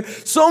anger,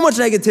 so much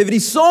negativity,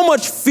 so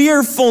much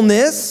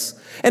fearfulness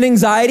and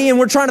anxiety, and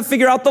we're trying to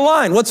figure out the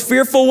line. What's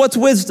fearful? What's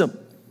wisdom?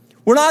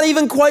 We're not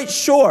even quite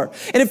sure.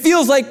 And it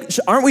feels like,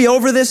 aren't we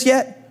over this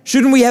yet?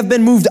 Shouldn't we have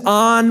been moved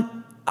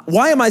on?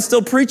 Why am I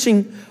still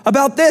preaching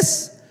about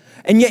this?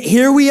 And yet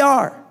here we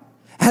are,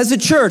 as a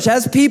church,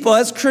 as people,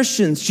 as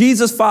Christians,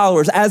 Jesus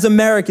followers, as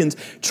Americans,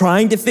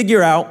 trying to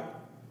figure out,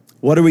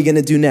 what are we going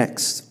to do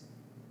next?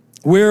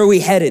 Where are we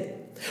headed?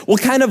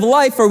 What kind of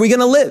life are we going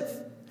to live?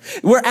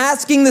 We're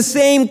asking the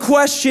same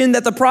question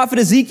that the prophet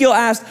Ezekiel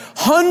asked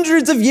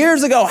hundreds of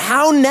years ago.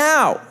 How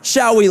now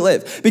shall we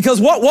live?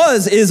 Because what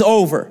was is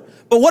over.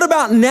 But what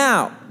about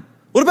now?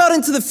 What about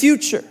into the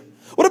future?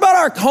 What about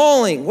our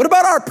calling? What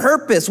about our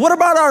purpose? What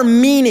about our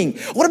meaning?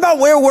 What about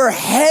where we're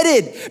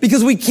headed?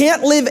 Because we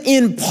can't live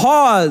in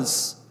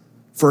pause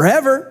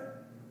forever.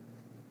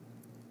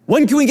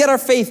 When can we get our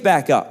faith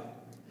back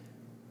up?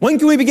 When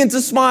can we begin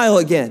to smile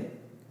again?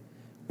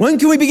 When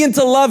can we begin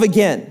to love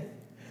again?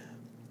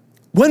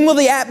 When will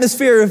the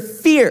atmosphere of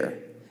fear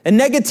and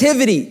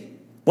negativity,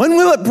 when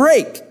will it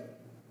break?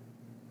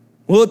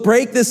 Will it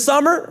break this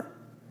summer?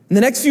 In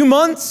the next few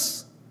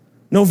months?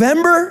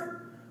 November?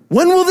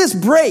 When will this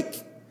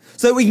break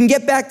so that we can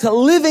get back to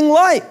living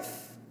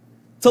life,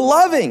 to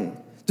loving,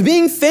 to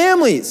being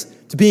families,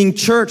 to being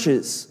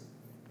churches?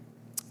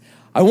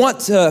 I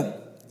want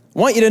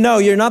you to know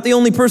you're not the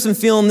only person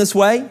feeling this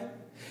way.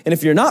 And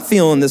if you're not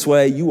feeling this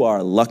way, you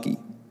are lucky.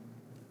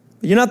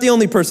 You're not the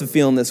only person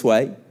feeling this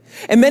way.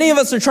 And many of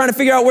us are trying to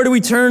figure out, where do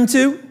we turn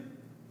to?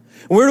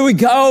 Where do we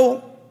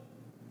go?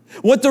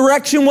 What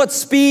direction, what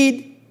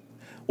speed?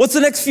 What's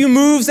the next few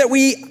moves that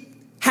we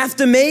have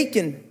to make?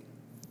 And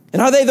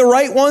are they the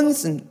right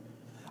ones? And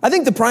I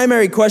think the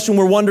primary question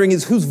we're wondering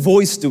is, whose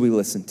voice do we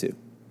listen to?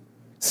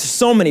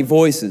 So many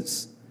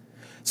voices,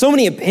 so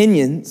many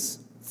opinions,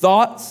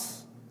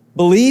 thoughts,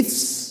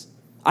 beliefs,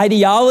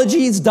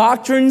 ideologies,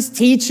 doctrines,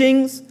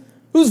 teachings.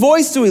 Whose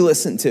voice do we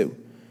listen to?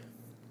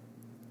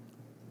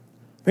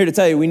 I'm here to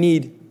tell you, we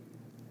need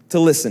to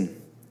listen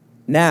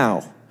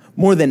now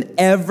more than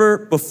ever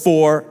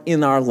before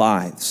in our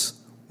lives.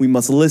 We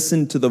must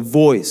listen to the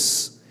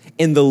voice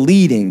and the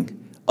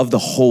leading of the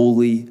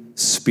Holy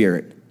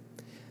Spirit.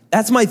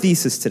 That's my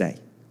thesis today.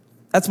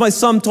 That's my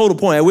sum total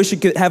point. I wish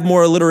it could have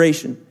more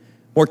alliteration,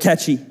 more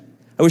catchy.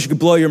 I wish it could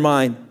blow your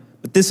mind.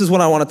 But this is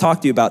what I want to talk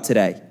to you about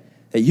today.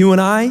 That you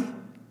and I,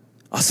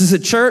 us as a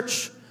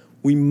church,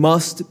 we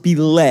must be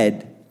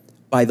led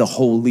by the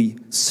Holy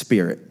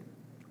Spirit.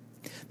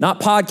 Not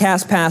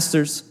podcast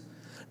pastors,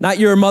 not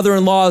your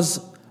mother-in-law's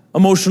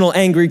emotional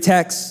angry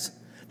text,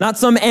 not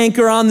some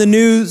anchor on the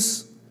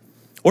news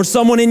or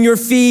someone in your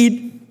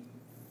feed,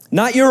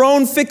 not your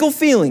own fickle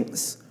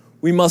feelings.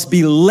 We must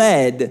be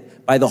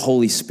led by the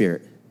Holy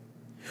Spirit.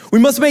 We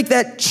must make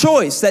that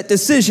choice, that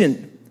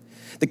decision,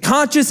 the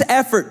conscious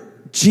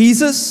effort.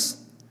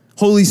 Jesus,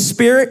 Holy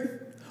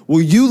Spirit,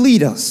 will you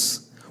lead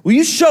us? Will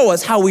you show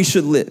us how we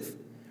should live,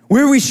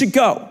 where we should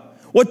go?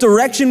 What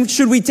direction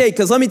should we take?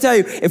 Because let me tell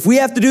you, if we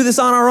have to do this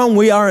on our own,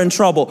 we are in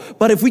trouble.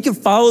 But if we can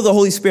follow the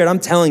Holy Spirit, I'm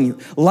telling you,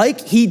 like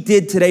he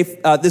did today,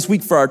 this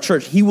week for our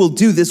church, he will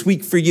do this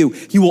week for you.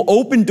 He will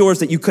open doors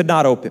that you could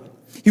not open.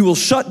 He will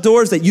shut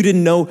doors that you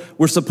didn't know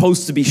were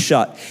supposed to be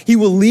shut. He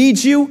will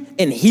lead you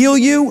and heal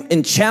you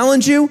and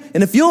challenge you.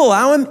 And if you'll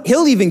allow him,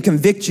 he'll even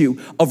convict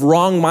you of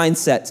wrong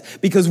mindsets,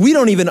 because we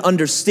don't even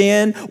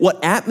understand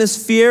what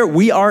atmosphere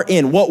we are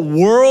in, what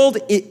world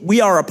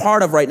we are a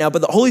part of right now.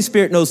 But the Holy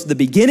Spirit knows the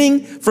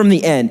beginning from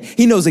the end.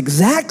 He knows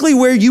exactly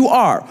where you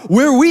are,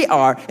 where we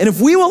are. And if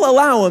we will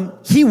allow him,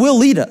 he will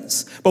lead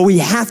us. But we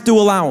have to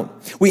allow him.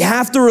 We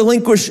have to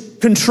relinquish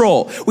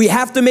control. We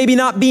have to maybe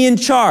not be in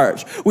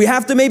charge. We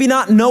have to maybe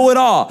not know it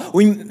all.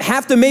 We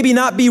have to maybe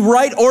not be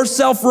right or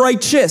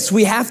self-righteous.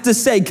 We have to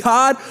say,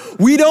 God,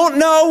 we don't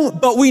know,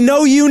 but we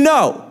know you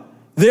know.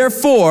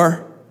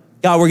 Therefore,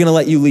 God, we're going to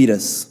let you lead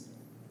us.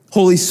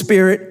 Holy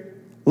Spirit,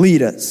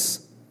 lead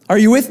us. Are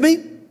you with me?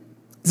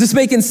 Is this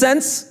making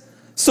sense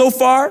so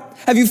far?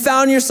 Have you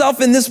found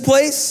yourself in this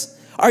place?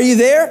 Are you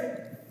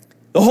there?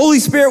 The Holy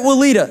Spirit will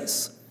lead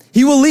us.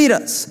 He will lead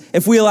us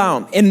if we allow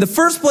him. In the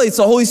first place,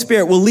 the Holy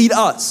Spirit will lead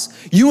us,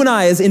 you and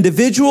I as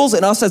individuals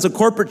and us as a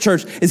corporate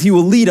church, is he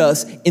will lead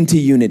us into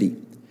unity.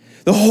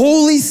 The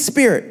Holy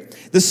Spirit,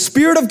 the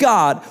Spirit of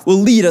God, will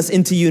lead us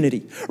into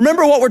unity.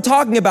 Remember, what we're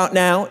talking about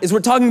now is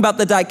we're talking about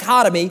the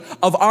dichotomy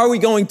of, are we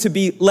going to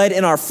be led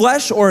in our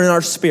flesh or in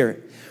our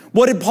spirit?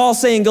 What did Paul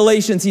say in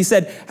Galatians? He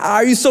said,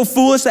 are you so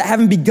foolish that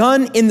having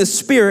begun in the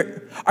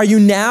spirit, are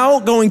you now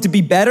going to be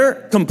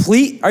better,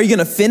 complete? Are you going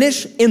to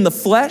finish in the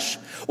flesh?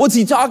 What's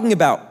he talking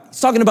about? He's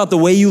talking about the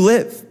way you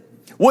live,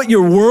 what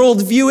your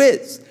worldview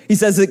is. He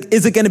says,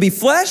 is it going to be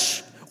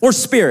flesh or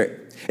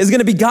spirit? Is it going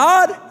to be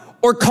God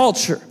or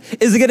culture?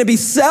 Is it going to be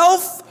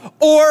self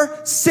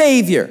or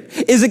savior?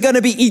 Is it going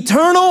to be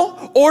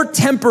eternal or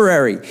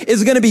temporary?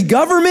 Is it going to be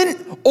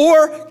government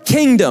or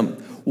kingdom?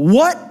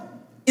 What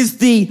is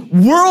the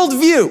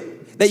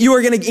worldview that you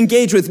are going to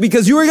engage with?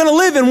 Because you are going to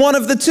live in one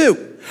of the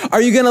two.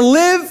 Are you going to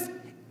live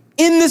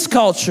in this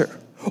culture,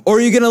 or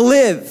are you going to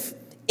live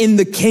in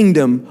the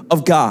kingdom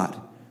of God?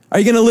 Are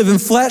you going to live in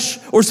flesh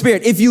or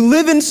spirit? If you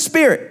live in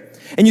spirit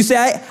and you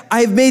say,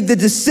 I've made the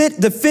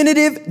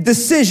definitive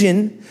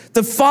decision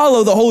to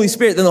follow the Holy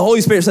Spirit, then the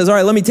Holy Spirit says, all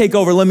right, let me take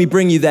over. Let me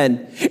bring you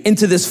then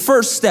into this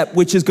first step,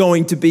 which is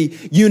going to be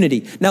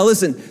unity. Now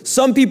listen,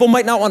 some people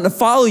might not want to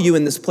follow you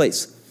in this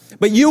place,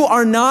 but you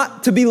are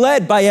not to be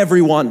led by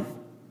everyone.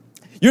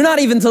 You're not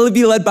even to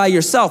be led by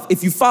yourself.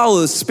 If you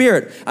follow the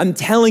Spirit, I'm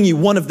telling you,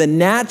 one of the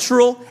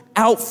natural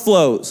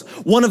outflows,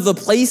 one of the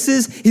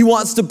places he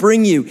wants to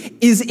bring you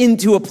is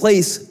into a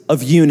place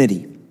of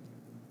unity.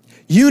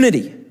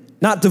 Unity,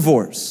 not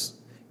divorce.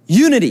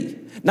 Unity,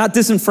 not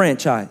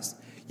disenfranchised.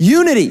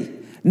 Unity,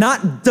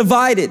 not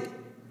divided,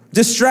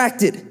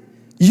 distracted.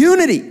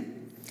 Unity.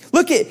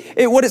 Look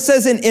at what it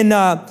says in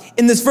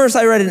this verse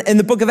I read in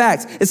the book of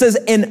Acts. It says,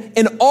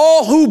 and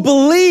all who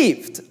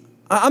believed.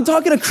 I'm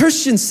talking to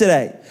Christians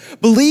today,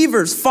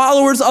 believers,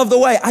 followers of the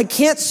way. I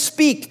can't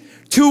speak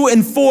to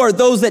and for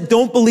those that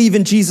don't believe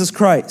in Jesus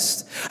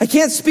Christ. I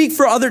can't speak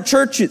for other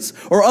churches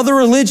or other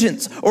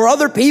religions or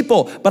other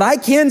people, but I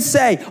can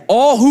say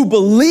all who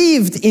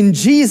believed in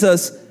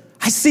Jesus,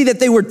 I see that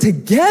they were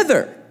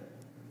together.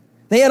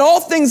 They had all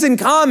things in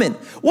common.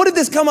 What did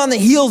this come on the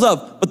heels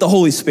of? But the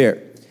Holy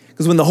Spirit.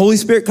 Because when the Holy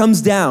Spirit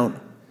comes down,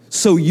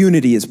 so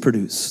unity is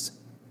produced.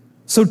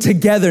 So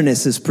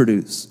togetherness is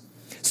produced.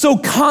 So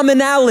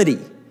commonality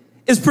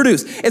is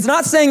produced. It's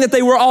not saying that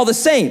they were all the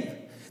same.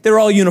 They were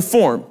all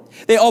uniform.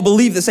 They all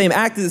believed the same,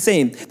 acted the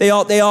same. They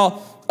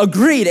all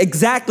agreed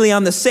exactly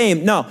on the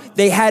same. No,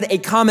 they had a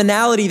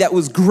commonality that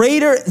was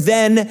greater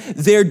than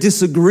their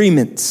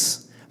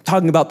disagreements. I'm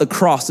talking about the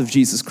cross of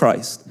Jesus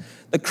Christ.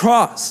 The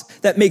cross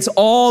that makes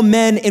all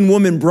men and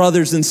women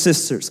brothers and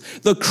sisters.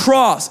 The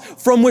cross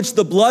from which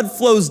the blood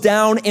flows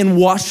down and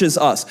washes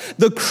us.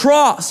 The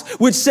cross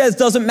which says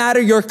doesn't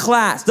matter your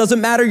class, doesn't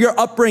matter your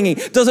upbringing,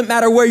 doesn't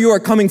matter where you are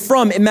coming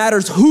from, it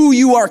matters who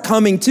you are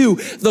coming to.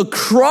 The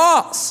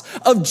cross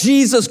of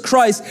Jesus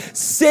Christ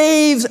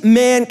saves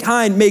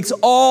mankind, makes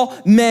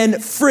all men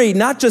free,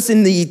 not just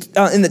in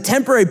the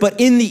temporary, but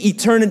in the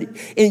eternity.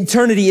 In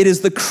eternity, it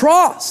is the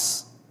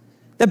cross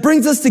that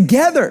brings us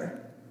together.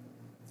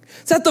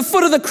 It's at the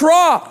foot of the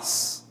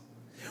cross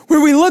where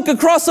we look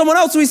across someone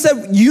else and we say,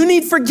 you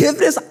need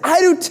forgiveness?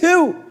 I do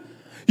too.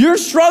 You're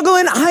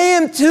struggling? I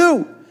am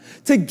too.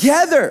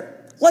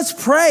 Together, let's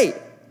pray.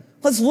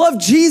 Let's love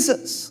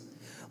Jesus.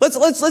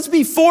 Let's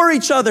be for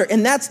each other.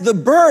 And that's the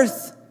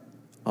birth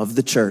of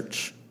the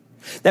church.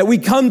 That we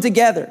come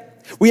together.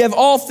 We have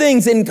all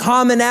things in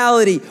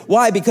commonality.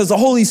 Why? Because the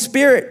Holy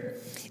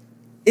Spirit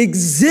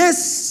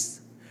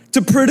exists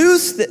to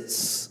produce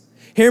this.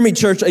 Hear me,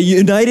 church. A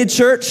united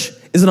church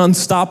is an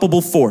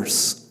unstoppable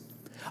force.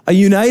 A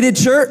united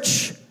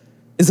church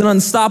is an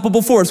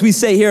unstoppable force. We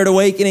say here at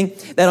Awakening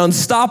that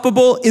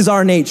unstoppable is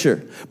our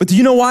nature. But do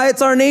you know why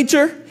it's our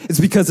nature? It's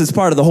because it's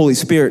part of the Holy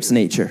Spirit's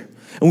nature.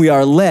 And we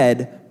are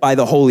led by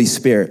the Holy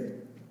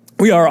Spirit.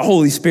 We are a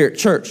Holy Spirit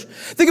church.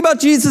 Think about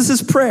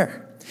Jesus'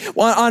 prayer.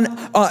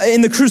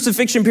 In the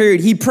crucifixion period,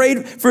 he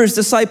prayed for his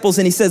disciples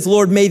and he says,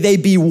 Lord, may they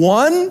be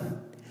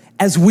one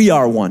as we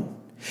are one.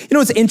 You know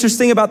what's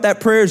interesting about that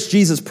prayer is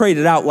Jesus prayed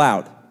it out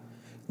loud.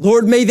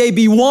 Lord, may they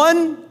be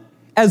one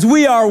as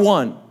we are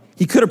one.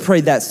 He could have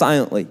prayed that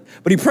silently,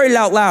 but he prayed it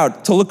out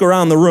loud to look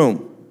around the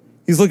room.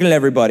 He's looking at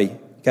everybody. You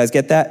guys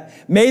get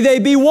that? May they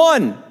be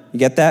one. You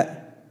get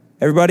that?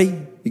 Everybody?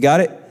 You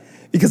got it?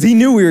 Because he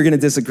knew we were going to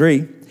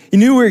disagree. He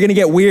knew we were going to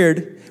get weird.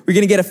 We were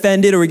going to get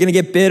offended, or we're going to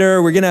get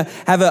bitter. We're going to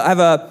have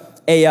a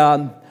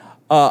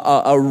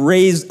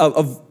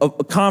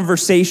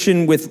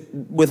conversation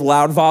with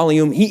loud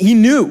volume. He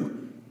knew.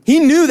 He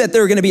knew that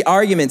there were going to be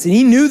arguments, and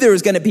he knew there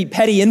was going to be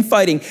petty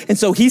infighting. And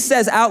so he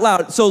says out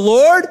loud, so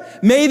Lord,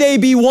 may they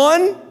be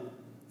one.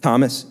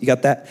 Thomas, you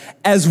got that?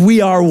 As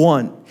we are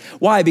one.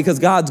 Why? Because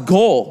God's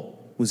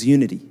goal was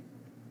unity.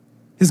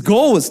 His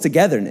goal was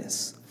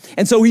togetherness.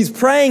 And so he's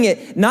praying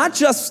it not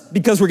just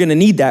because we're going to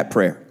need that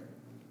prayer,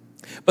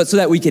 but so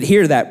that we could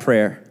hear that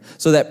prayer,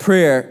 so that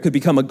prayer could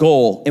become a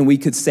goal and we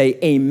could say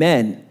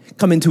amen,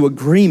 come into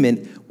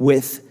agreement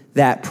with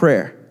that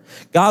prayer.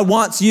 God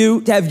wants you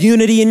to have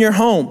unity in your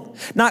home,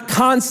 not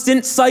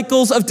constant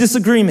cycles of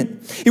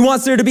disagreement. He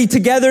wants there to be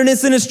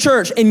togetherness in his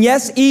church. And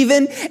yes,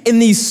 even in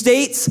these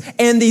states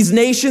and these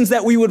nations,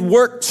 that we would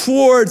work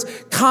towards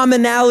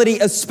commonality,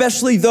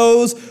 especially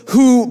those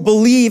who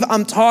believe.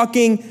 I'm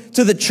talking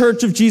to the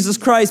church of Jesus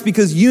Christ,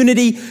 because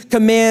unity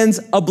commands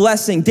a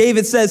blessing.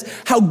 David says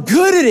how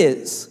good it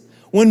is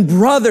when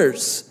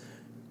brothers,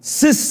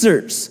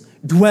 sisters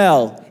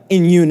dwell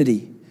in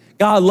unity.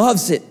 God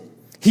loves it.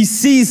 He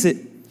sees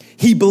it.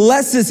 He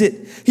blesses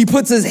it. He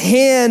puts his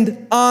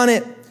hand on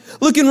it.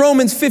 Look in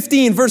Romans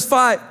 15, verse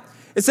 5.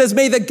 It says,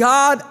 may the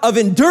God of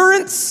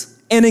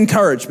endurance and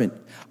encouragement.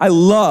 I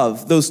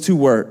love those two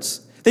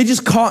words. They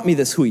just caught me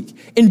this week.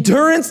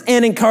 Endurance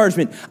and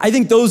encouragement. I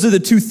think those are the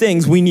two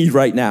things we need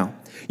right now.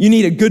 You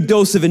need a good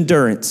dose of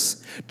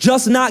endurance.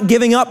 Just not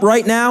giving up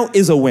right now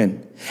is a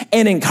win.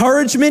 And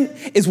encouragement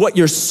is what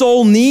your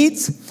soul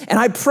needs. And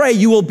I pray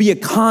you will be a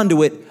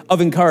conduit of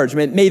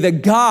encouragement. May the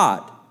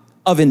God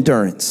of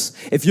endurance.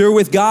 If you're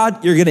with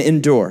God, you're going to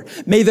endure.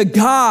 May the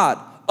God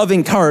of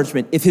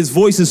encouragement, if his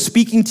voice is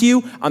speaking to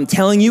you, I'm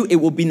telling you, it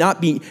will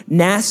not be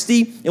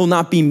nasty. It will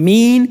not be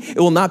mean. It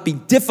will not be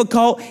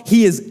difficult.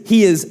 He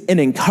is an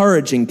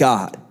encouraging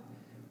God.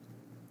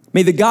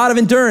 May the God of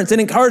endurance and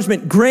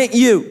encouragement grant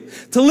you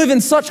to live in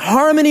such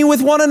harmony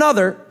with one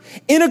another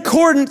in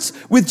accordance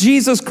with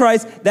Jesus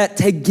Christ, that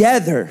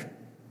together,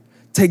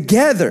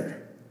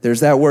 there's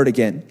that word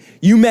again,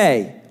 you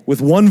may,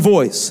 with one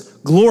voice,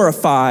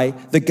 glorify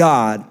the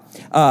God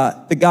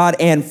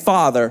and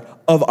Father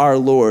of our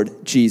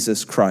Lord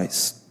Jesus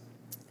Christ.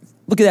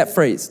 Look at that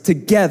phrase,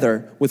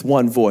 together with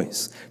one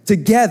voice.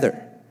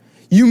 Together,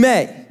 you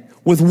may,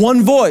 with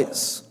one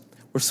voice.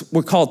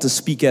 We're called to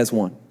speak as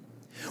one.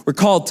 We're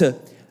called to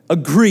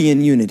agree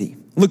in unity.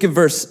 Look at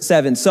verse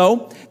 7.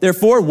 So,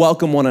 therefore,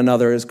 welcome one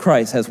another as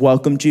Christ has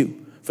welcomed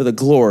you for the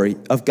glory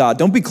of God.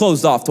 Don't be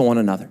closed off to one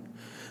another.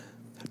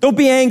 Don't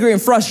be angry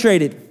and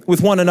frustrated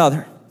with one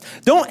another.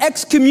 Don't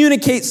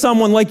excommunicate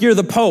someone like you're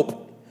the Pope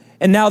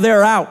and now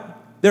they're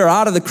out. They're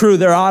out of the crew.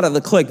 They're out of the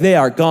clique. They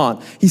are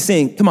gone. He's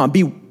saying, come on,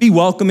 be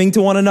welcoming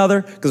to one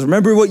another, because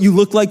remember what you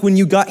looked like when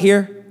you got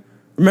here?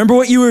 Remember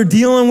what you were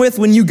dealing with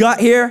when you got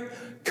here?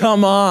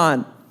 Come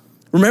on.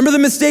 Remember the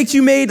mistakes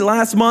you made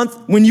last month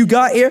when you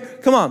got here?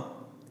 Come on.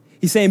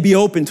 He's saying be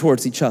open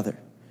towards each other.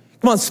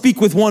 Come on, speak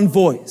with one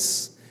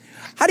voice.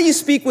 How do you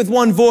speak with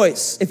one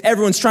voice if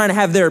everyone's trying to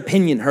have their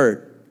opinion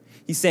heard?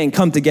 He's saying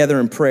come together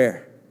in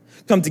prayer.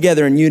 Come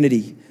together in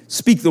unity.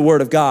 Speak the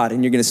word of God,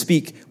 and you're going to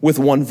speak with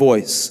one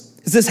voice.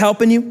 Is this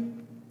helping you?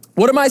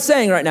 What am I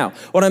saying right now?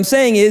 What I'm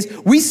saying is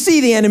we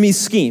see the enemy's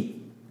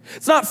scheme.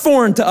 It's not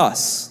foreign to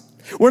us.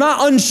 We're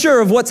not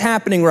unsure of what's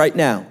happening right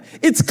now.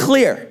 It's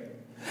clear.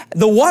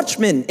 The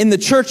watchmen in the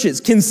churches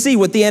can see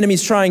what the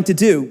enemy's trying to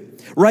do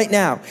right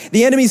now.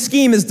 The enemy's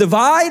scheme is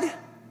divide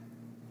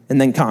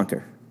and then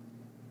conquer.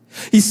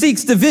 He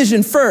seeks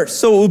division first,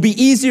 so it will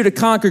be easier to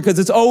conquer, because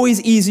it's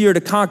always easier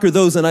to conquer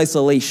those in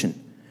isolation.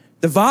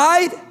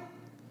 Divide,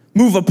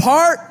 move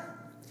apart,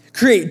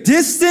 create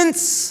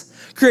distance,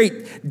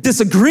 create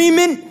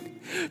disagreement,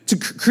 to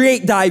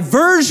create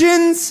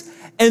diversions.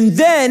 And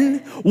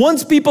then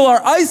once people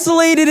are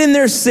isolated in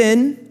their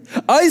sin,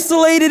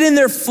 isolated in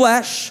their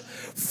flesh,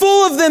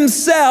 full of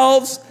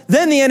themselves,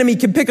 then the enemy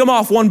can pick them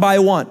off one by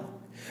one,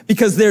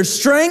 because there's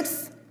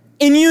strength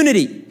in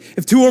unity.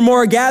 If two or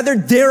more are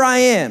gathered, there I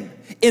am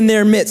in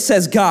their midst,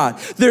 says God.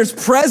 There's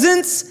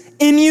presence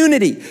in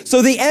unity.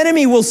 So the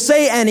enemy will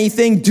say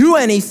anything, do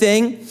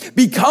anything,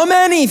 become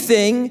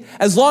anything,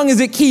 as long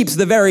as it keeps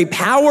the very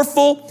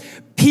powerful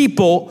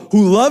people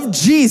who love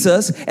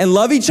Jesus and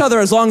love each other,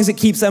 as long as it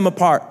keeps them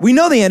apart. We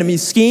know the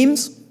enemy's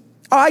schemes.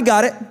 Oh, I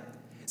got it.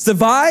 It's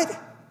divide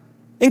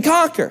and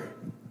conquer.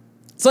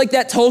 It's like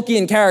that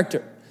Tolkien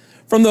character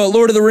from the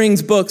Lord of the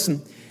Rings books.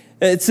 And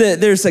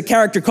there's a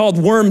character called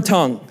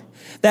Wormtongue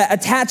that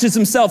attaches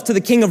himself to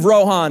the king of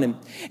Rohan.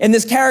 And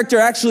this character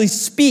actually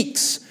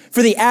speaks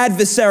for the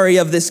adversary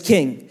of this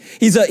king.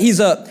 He's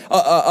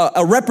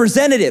a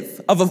representative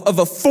of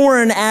a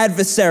foreign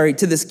adversary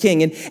to this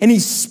king. And he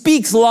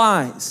speaks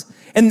lies.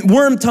 And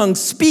Wormtongue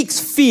speaks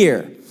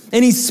fear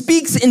and he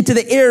speaks into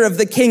the ear of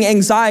the king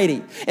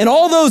anxiety. And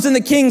all those in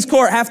the king's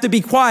court have to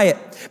be quiet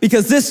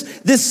because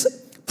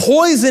this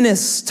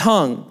poisonous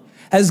tongue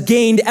has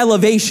gained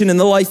elevation in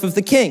the life of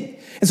the king.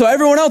 And so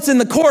everyone else in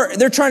the court,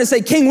 they're trying to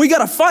say, King, we got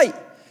to fight.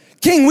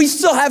 King, we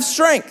still have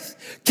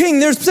strength. King,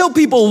 there's still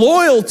people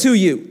loyal to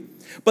you.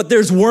 But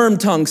there's worm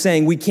tongue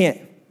saying we can't.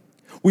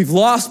 We've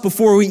lost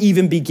before we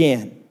even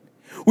began.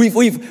 We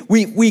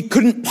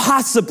couldn't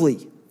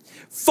possibly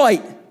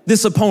fight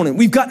this opponent.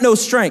 We've got no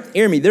strength.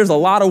 Hear me, there's a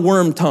lot of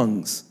worm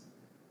tongues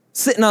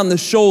sitting on the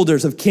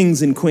shoulders of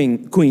kings and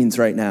queens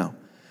right now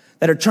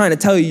that are trying to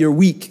tell you you're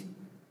weak,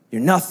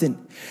 you're nothing.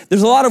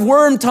 There's a lot of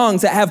worm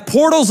tongues that have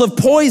portals of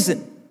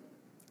poison,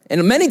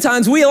 and many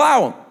times we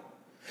allow them.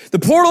 The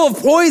portal of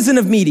poison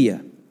of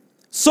media,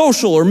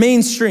 social or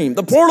mainstream,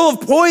 the portal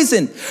of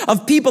poison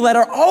of people that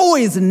are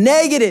always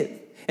negative.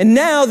 And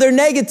now their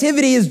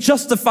negativity is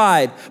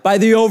justified by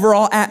the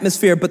overall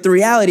atmosphere. But the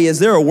reality is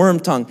they're a worm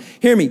tongue.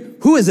 Hear me,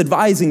 who is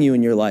advising you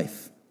in your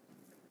life?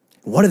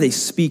 What are they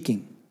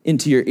speaking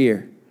into your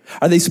ear?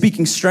 Are they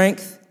speaking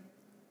strength,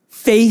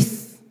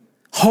 faith,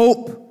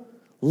 hope,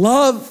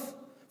 love,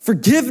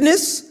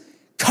 forgiveness,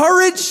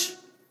 courage?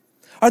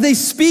 Are they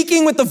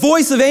speaking with the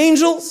voice of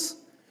angels?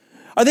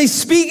 Are they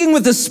speaking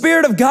with the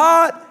Spirit of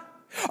God?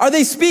 Are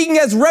they speaking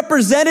as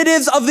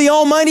representatives of the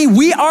Almighty?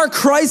 We are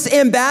Christ's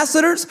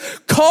ambassadors,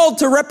 called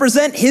to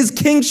represent his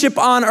kingship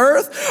on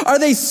earth. Are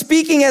they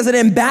speaking as an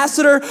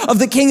ambassador of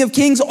the King of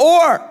Kings,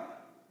 or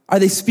are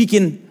they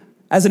speaking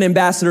as an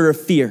ambassador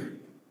of fear,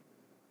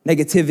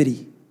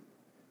 negativity,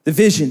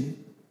 division,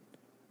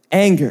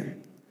 anger,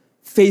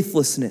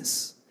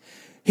 faithlessness?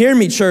 Hear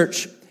me,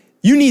 church.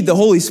 You need the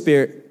Holy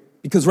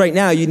Spirit because right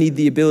now you need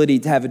the ability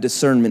to have a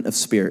discernment of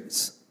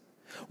spirits.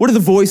 What are the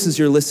voices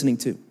you're listening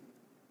to?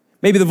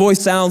 Maybe the voice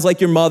sounds like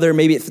your mother.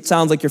 Maybe it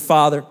sounds like your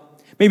father.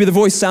 Maybe the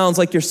voice sounds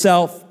like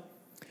yourself.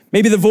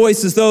 Maybe the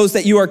voice is those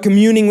that you are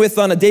communing with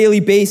on a daily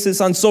basis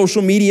on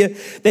social media.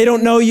 They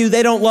don't know you,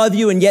 they don't love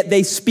you, and yet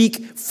they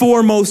speak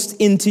foremost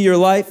into your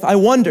life. I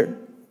wonder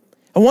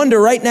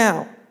right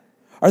now,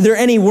 are there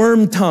any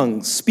worm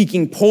tongues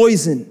speaking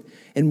poison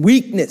and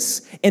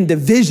weakness and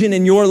division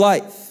in your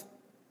life?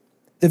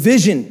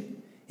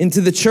 Division into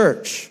the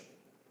church,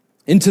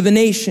 into the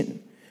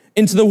nation,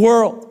 into the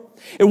world.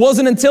 It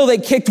wasn't until they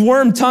kicked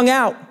worm tongue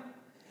out,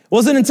 it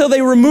wasn't until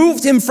they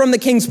removed him from the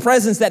king's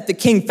presence that the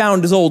king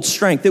found his old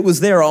strength. It was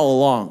there all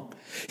along.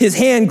 His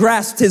hand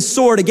grasped his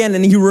sword again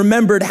and he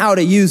remembered how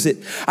to use it.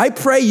 I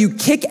pray you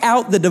kick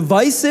out the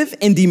divisive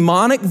and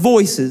demonic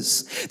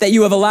voices that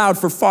you have allowed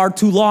for far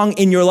too long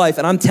in your life.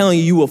 And I'm telling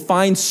you, you will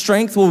find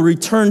strength will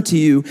return to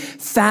you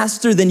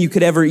faster than you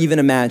could ever even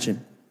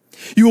imagine.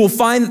 You will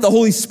find that the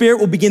Holy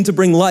Spirit will begin to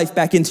bring life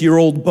back into your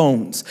old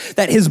bones,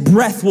 that his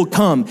breath will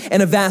come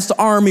and a vast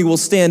army will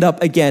stand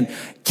up again.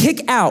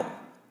 Kick out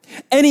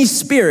any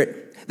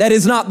spirit that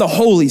is not the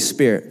Holy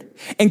Spirit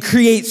and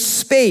create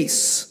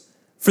space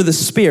for the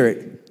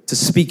Spirit to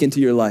speak into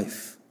your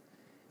life.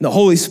 And the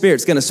Holy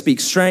Spirit's gonna speak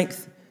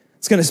strength.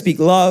 It's gonna speak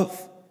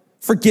love,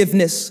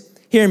 forgiveness.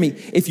 Hear me,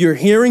 if you're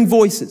hearing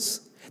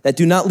voices that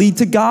do not lead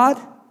to God,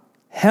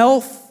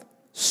 health,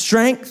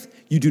 strength,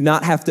 you do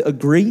not have to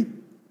agree.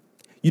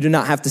 You do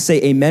not have to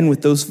say amen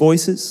with those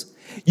voices.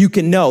 You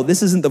can know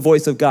this isn't the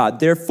voice of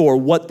God. Therefore,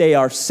 what they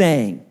are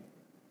saying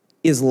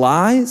is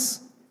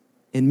lies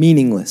and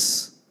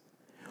meaningless.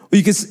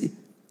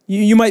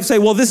 You might say,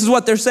 well, this is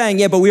what they're saying.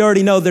 Yeah, but we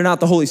already know they're not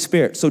the Holy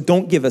Spirit. So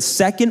don't give a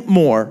second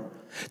more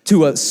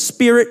to a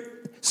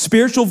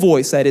spiritual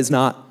voice that is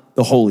not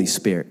the Holy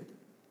Spirit.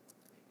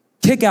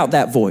 Kick out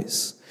that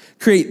voice.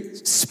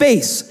 Create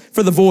space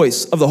for the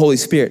voice of the Holy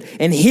Spirit.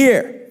 And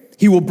here,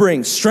 he will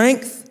bring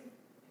strength,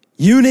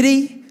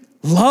 unity,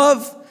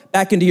 love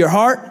back into your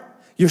heart,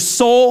 your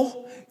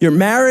soul, your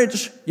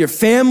marriage, your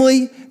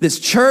family, this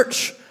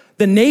church,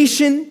 the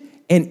nation,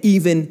 and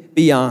even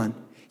beyond.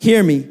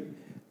 Hear me.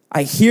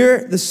 I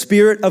hear the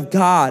Spirit of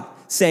God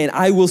saying,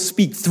 I will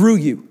speak through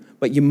you,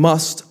 but you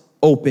must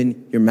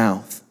open your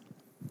mouth.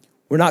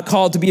 We're not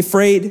called to be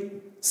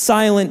afraid,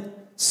 silent,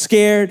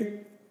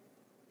 scared.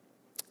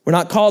 We're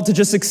not called to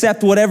just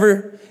accept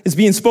whatever is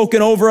being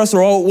spoken over us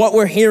or what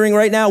we're hearing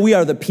right now. We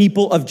are the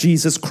people of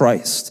Jesus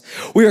Christ.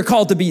 We are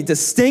called to be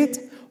distinct,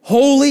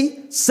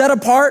 holy, set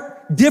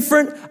apart,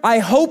 different. I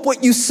hope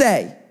what you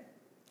say,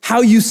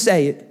 how you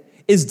say it,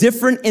 is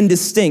different and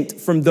distinct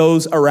from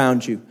those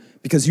around you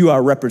because you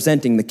are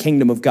representing the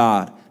kingdom of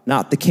God,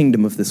 not the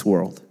kingdom of this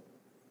world.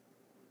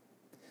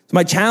 So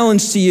my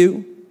challenge to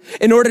you,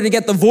 in order to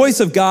get the voice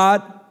of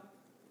God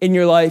in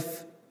your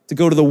life, to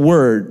go to the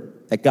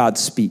word that God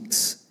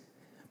speaks.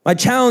 My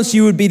challenge to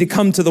you would be to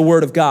come to the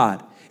Word of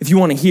God if you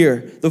want to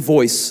hear the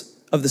voice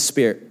of the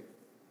Spirit.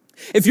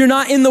 If you're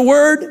not in the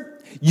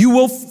Word, you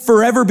will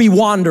forever be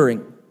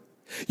wandering.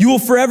 You will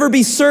forever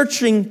be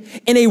searching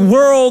in a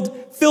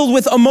world filled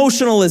with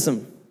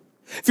emotionalism.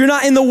 If you're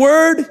not in the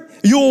Word,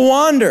 you will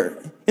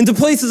wander into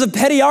places of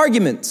petty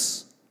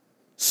arguments,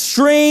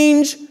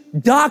 strange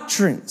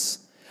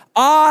doctrines,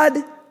 odd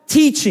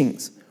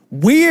teachings,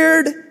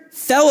 weird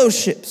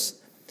fellowships.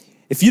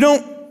 If you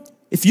don't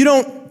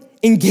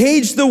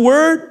engage the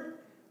word,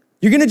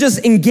 you're gonna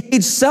just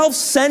engage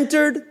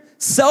self-centered,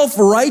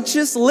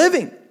 self-righteous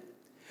living.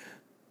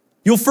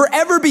 You'll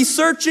forever be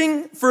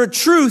searching for a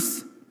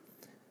truth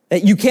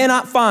that you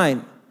cannot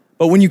find.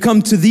 But when you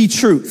come to the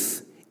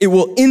truth, it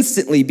will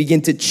instantly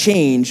begin to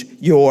change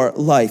your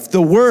life.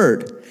 The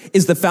word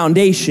is the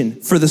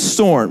foundation for the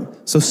storm,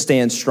 so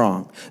stand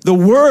strong. The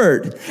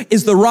word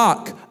is the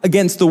rock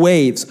against the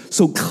waves,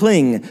 so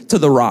cling to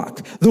the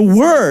rock. The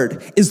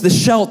word is the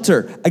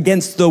shelter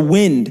against the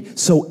wind,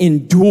 so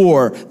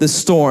endure the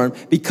storm,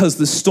 because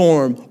the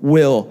storm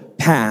will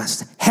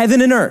pass.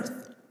 Heaven and earth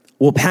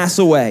will pass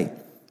away,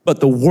 but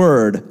the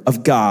word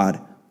of God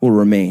will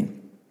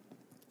remain.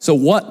 So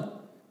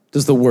what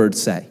does the word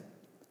say?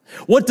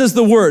 What does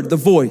the word, the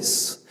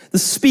voice, the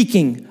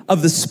speaking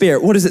of the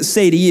Spirit, what does it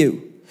say to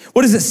you?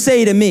 What does it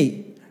say to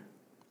me?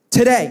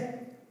 Today,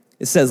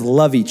 it says,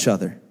 love each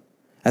other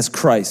as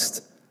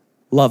Christ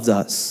loved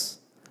us.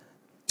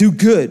 Do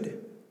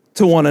good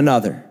to one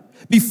another,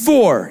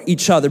 before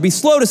each other. Be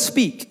slow to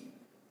speak,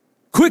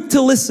 quick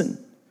to listen,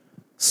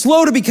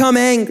 slow to become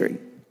angry.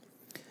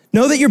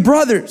 Know that you're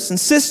brothers and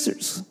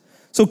sisters,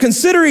 so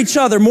consider each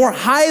other more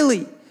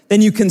highly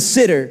than you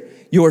consider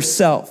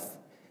yourself.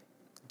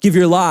 Give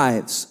your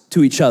lives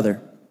to each other.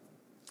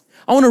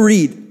 I want to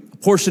read a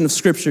portion of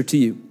scripture to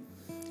you.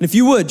 And if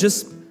you would,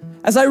 just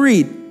as I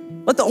read,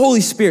 let the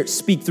Holy Spirit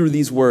speak through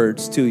these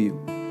words to you.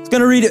 It's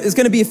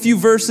going to be a few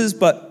verses,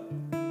 but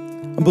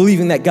I'm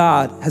believing that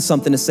God has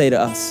something to say to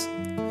us.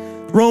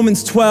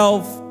 Romans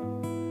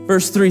 12,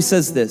 verse 3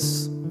 says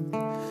this: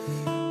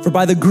 for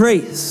by the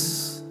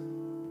grace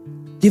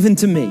given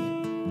to me,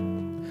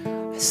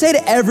 I say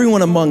to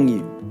everyone among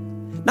you,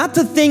 not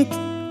to think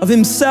of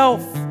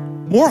himself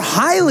more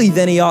highly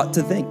than he ought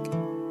to think,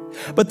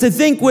 but to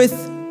think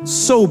with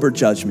sober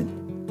judgment,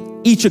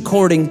 each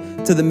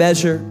according to the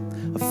measure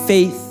of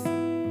faith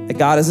that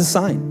God has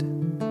assigned.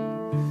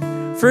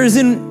 For as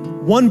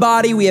in one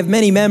body we have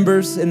many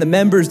members, and the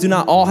members do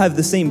not all have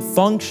the same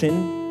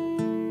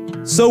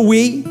function, so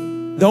we,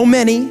 though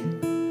many,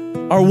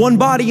 are one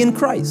body in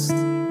Christ.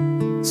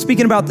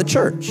 Speaking about the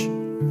church.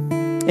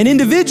 And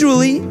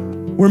individually,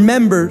 we're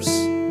members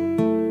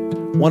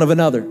one of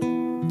another.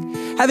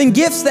 Having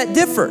gifts that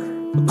differ,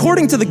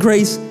 according to the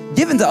grace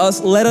given to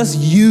us, let us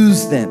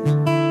use them.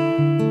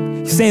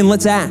 He's saying,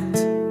 let's act.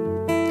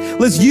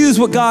 Let's use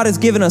what God has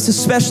given us,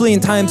 especially in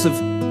times of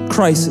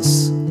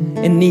crisis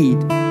and need.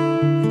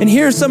 And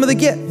here are some of the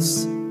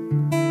gifts.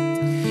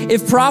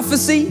 If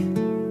prophecy,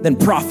 then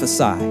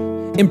prophesy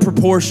in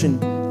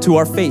proportion to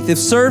our faith. If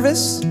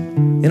service,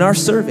 in our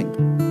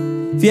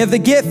serving. If you have the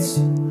gift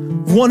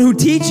of one who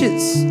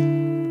teaches,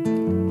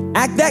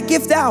 act that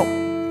gift out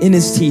in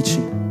his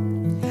teaching.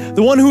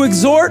 The one who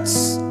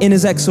exhorts in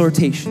his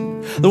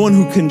exhortation. The one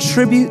who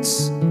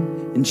contributes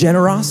in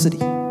generosity.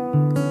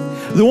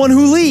 The one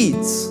who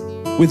leads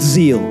with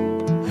zeal.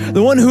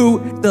 The one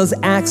who does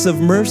acts of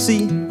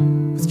mercy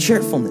with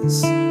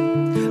cheerfulness.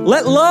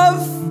 Let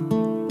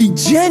love be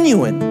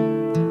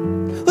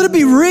genuine. Let it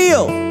be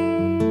real.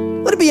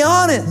 Let it be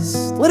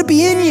honest. Let it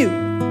be in you.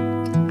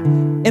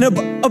 And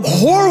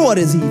abhor what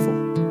is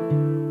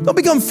evil. Don't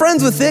become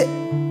friends with it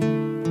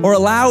or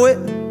allow it,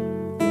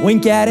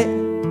 wink at it.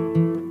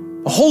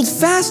 Hold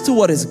fast to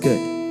what is good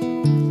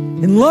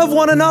and love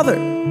one another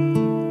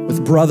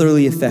with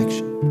brotherly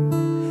affection.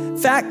 In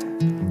fact,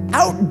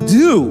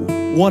 outdo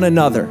one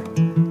another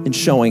in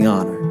showing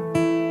honor.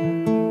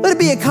 Let it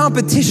be a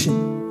competition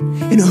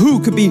in who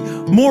could be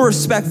more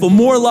respectful,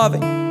 more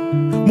loving,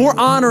 more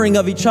honoring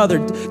of each other.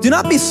 Do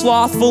not be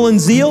slothful in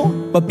zeal,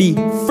 but be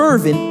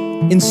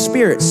fervent in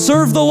spirit.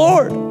 Serve the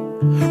Lord.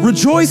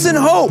 Rejoice in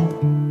hope.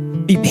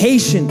 Be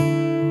patient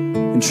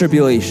in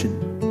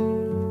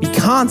tribulation. Be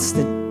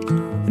constant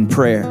in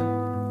prayer.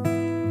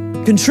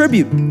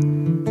 Contribute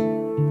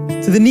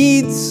to the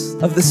needs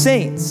of the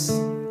saints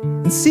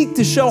and seek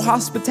to show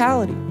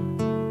hospitality.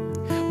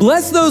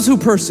 Bless those who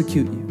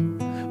persecute you.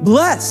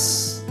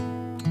 Bless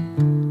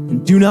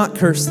and do not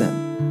curse them.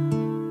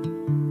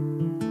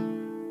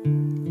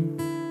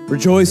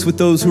 Rejoice with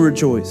those who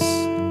rejoice.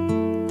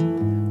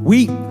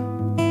 Weep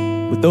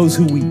with those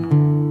who weep.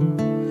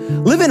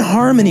 Live in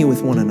harmony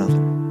with one another.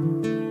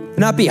 Do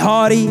not be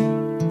haughty,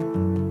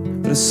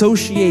 but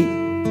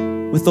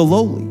associate with the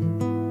lowly.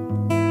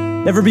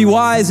 Never be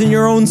wise in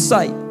your own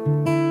sight.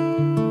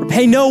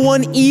 Repay no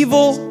one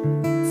evil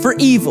for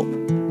evil,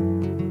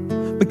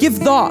 but give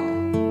thought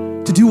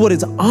to do what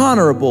is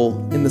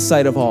honorable in the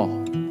sight of all.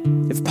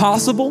 If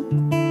possible,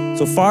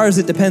 so far as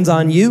it depends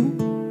on you,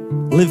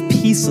 live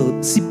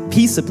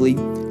peaceably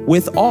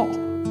with all.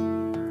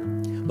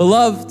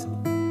 Beloved,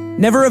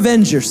 never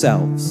avenge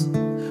yourselves,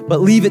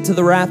 but leave it to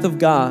the wrath of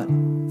God,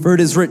 for it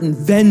is written,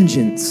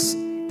 vengeance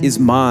is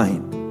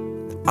mine.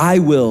 I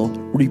will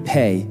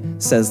repay,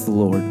 says the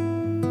Lord.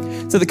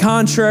 To the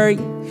contrary,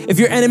 if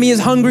your enemy is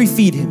hungry,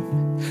 feed him.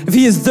 If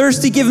he is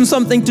thirsty, give him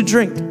something to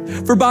drink.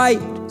 For by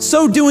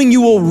so doing,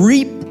 you will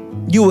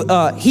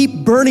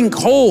heap burning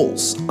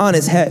coals on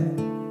his head.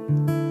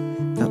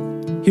 Now,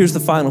 here's the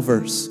final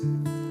verse.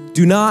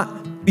 Do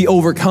not be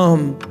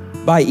overcome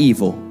by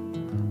evil,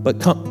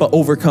 but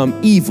overcome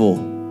evil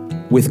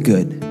with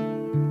good.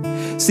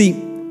 See,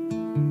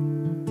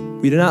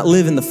 we do not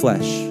live in the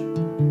flesh,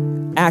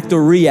 act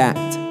or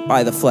react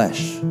by the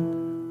flesh.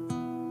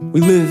 We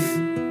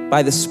live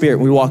by the Spirit.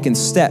 We walk in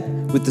step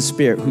with the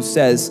Spirit, who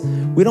says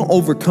we don't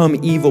overcome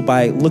evil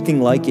by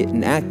looking like it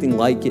and acting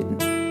like it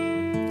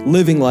and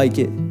living like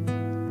it,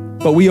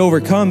 but we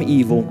overcome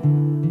evil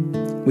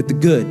with the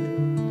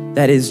good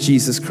that is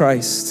Jesus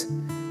Christ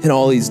and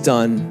all he's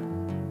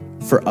done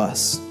for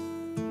us.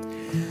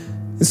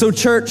 And so,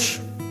 church,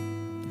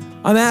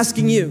 I'm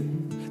asking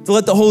you to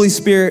let the Holy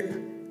Spirit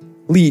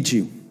lead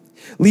you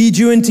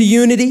into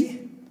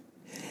unity,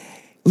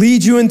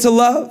 lead you into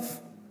love,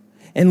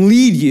 and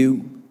lead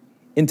you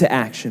into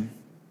action.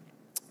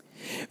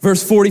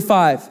 Verse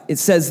 45, it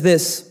says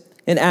this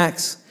in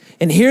Acts,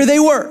 and here they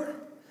were,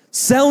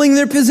 selling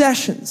their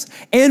possessions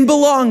and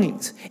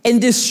belongings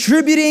and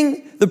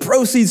distributing the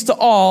proceeds to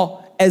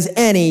all as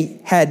any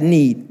had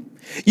need.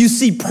 You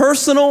see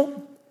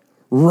personal,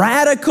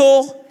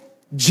 radical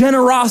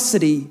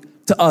generosity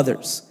to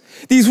others.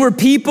 These were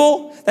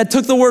people that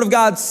took the word of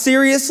God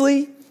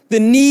seriously, the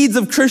needs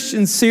of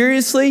Christians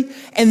seriously,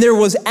 and there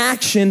was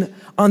action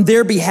on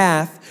their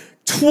behalf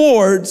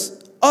towards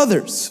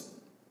others.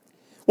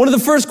 One of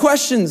the first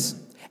questions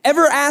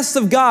ever asked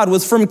of God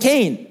was from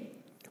Cain,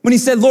 when he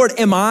said, Lord,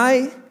 am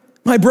I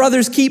my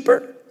brother's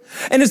keeper?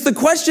 And it's the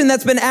question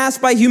that's been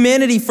asked by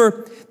humanity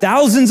for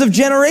thousands of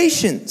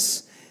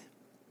generations.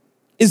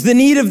 Is the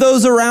need of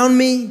those around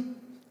me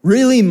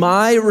really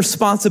my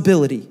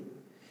responsibility?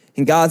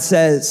 And God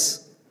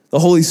says, the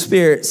Holy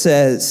Spirit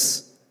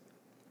says,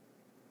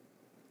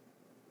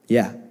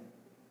 yeah,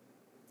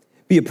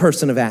 be a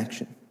person of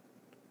action.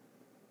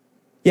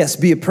 Yes,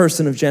 be a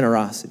person of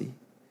generosity.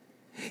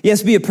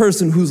 Yes, be a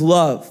person whose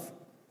love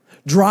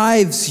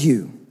drives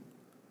you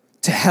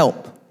to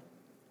help,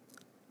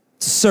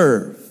 to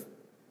serve,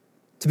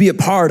 to be a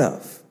part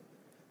of.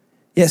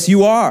 Yes,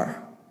 you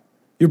are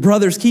your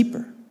brother's keeper.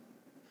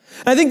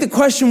 And I think the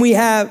question we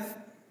have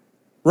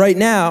right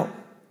now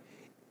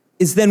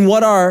is then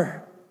what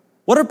are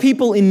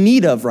people in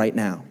need of right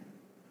now?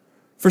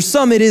 For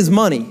some, it is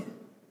money.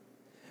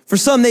 For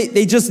some,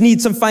 they just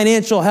need some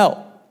financial help.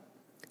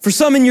 For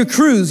some in your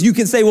crews, you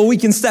can say, well, we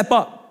can step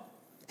up.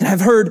 And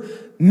I've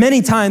heard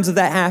many times of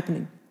that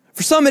happening.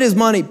 For some, it is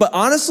money. But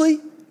honestly,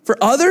 for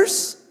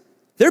others,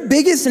 their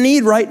biggest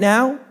need right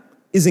now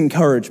is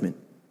encouragement.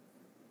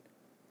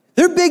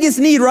 Their biggest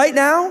need right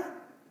now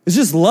is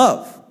just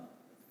love.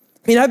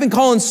 I mean, I've been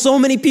calling so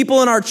many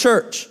people in our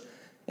church,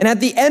 and at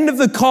the end of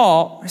the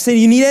call, I say, do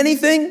you need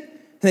anything?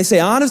 And they say,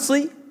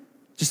 honestly,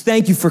 just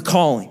thank you for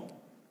calling.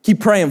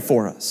 Keep praying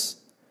for us.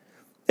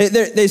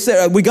 They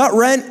said, we got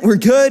rent, we're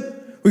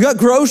good. We got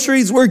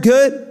groceries, we're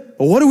good.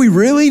 But what do we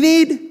really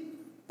need?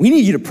 We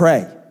need you to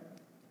pray.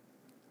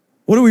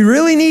 What do we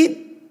really need?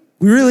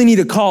 We really need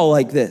a call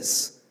like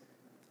this.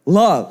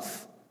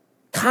 Love,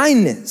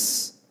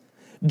 kindness,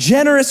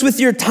 generous with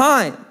your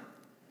time,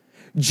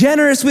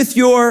 generous with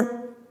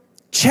your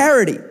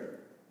charity.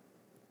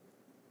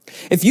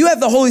 If you have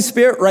the Holy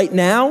Spirit right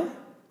now,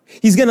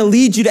 he's gonna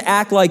lead you to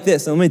act like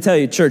this. And let me tell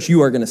you, church,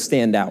 you are gonna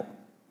stand out.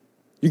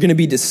 You're gonna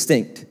be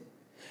distinct,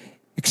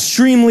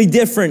 extremely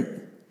different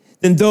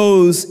than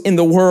those in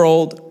the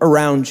world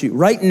around you.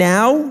 Right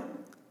now,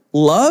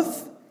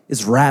 love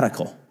is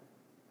radical.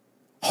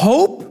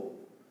 Hope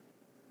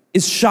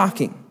is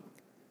shocking.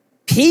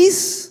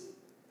 Peace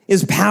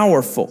is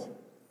powerful.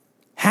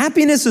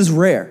 Happiness is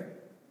rare.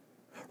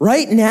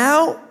 Right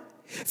now,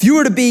 if you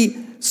were to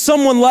be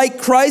someone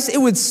like Christ, it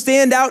would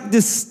stand out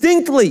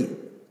distinctly.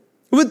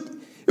 It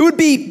would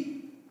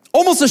be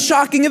almost a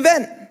shocking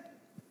event.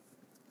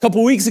 A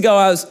couple weeks ago,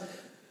 I was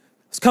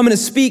coming to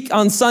speak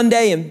on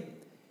Sunday, and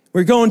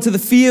we're going to the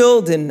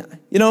field, and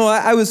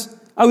I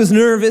was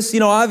nervous.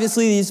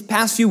 Obviously these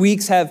past few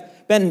weeks have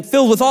been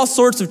filled with all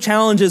sorts of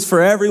challenges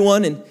for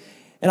everyone, and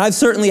I've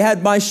certainly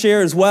had my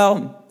share as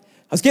well.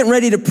 I was getting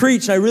ready to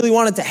preach, and I really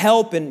wanted to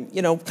help, and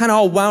kind of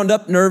all wound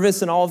up,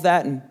 nervous, and all of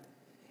that,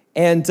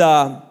 and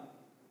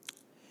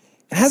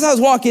as I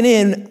was walking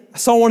in, I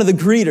saw one of the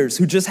greeters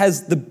who just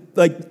has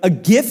a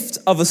gift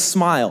of a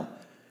smile,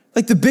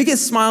 like the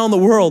biggest smile in the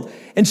world,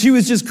 and she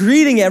was just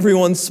greeting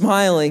everyone,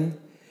 smiling.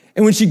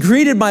 And when she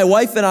greeted my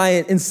wife and I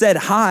and said,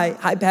 hi,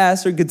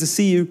 Pastor, good to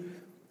see you,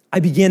 I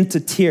began to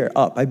tear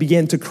up. I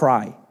began to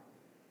cry.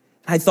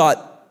 I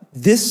thought,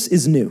 this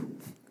is new.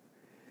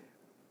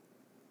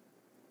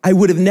 I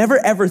would have never,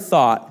 ever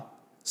thought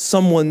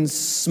someone's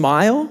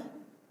smile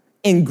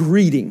and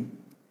greeting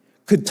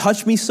could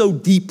touch me so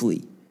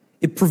deeply,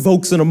 it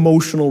provokes an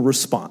emotional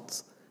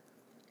response.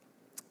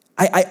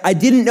 I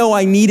didn't know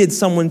I needed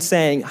someone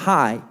saying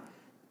hi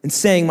and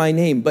saying my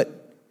name, but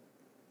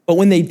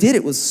when they did,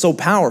 it was so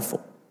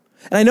powerful.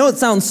 And I know it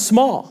sounds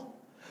small,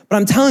 but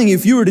I'm telling you,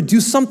 if you were to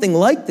do something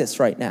like this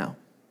right now,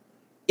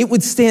 it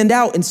would stand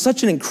out in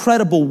such an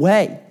incredible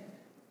way.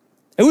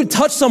 It would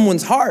touch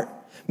someone's heart.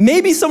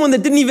 Maybe someone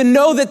that didn't even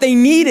know that they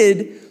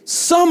needed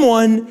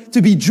someone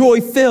to be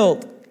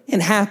joy-filled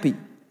and happy.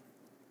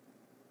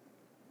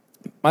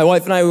 My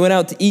wife and I, we went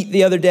out to eat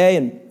the other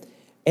day,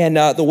 and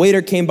the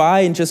waiter came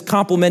by and just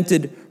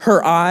complimented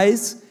her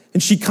eyes,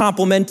 and she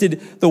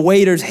complimented the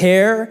waiter's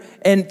hair,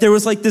 and there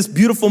was like this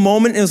beautiful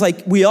moment. It was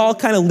like we all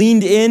kind of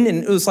leaned in,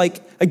 and it was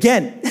like,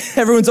 again,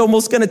 everyone's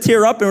almost gonna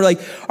tear up, and we're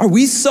like, are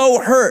we so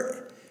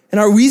hurt? And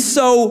are we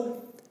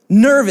so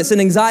nervous and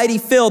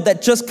anxiety-filled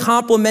that just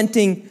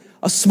complimenting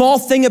a small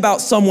thing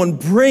about someone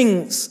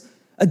brings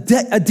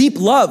a deep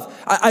love?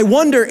 I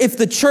wonder if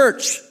the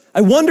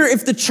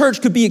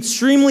church could be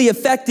extremely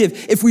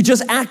effective if we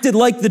just acted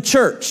like the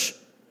church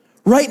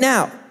right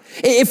now.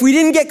 If we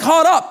didn't get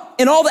caught up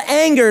in all the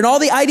anger and all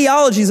the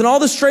ideologies and all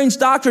the strange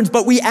doctrines,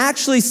 but we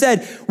actually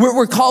said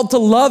we're called to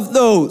love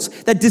those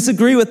that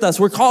disagree with us.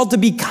 We're called to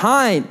be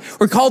kind.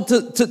 We're called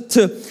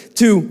to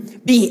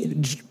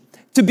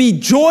be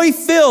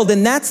joy-filled,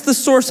 and that's the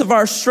source of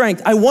our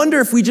strength. I wonder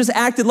if we just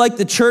acted like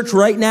the church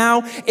right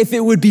now, if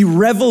it would be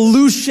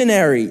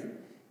revolutionary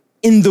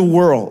in the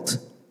world.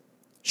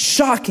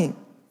 Shocking.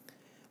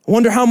 I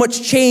wonder how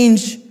much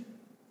change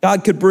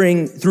God could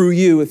bring through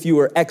you if you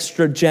were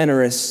extra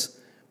generous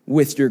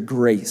with your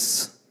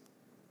grace.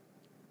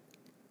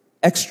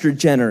 Extra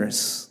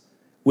generous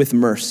with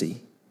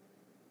mercy.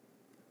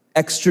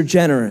 Extra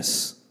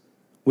generous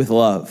with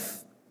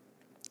love.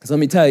 Because let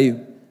me tell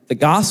you, the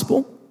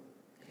gospel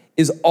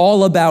is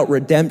all about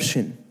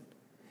redemption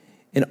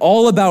and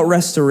all about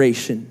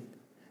restoration,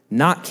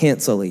 not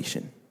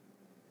cancellation.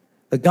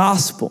 The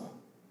gospel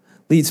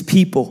leads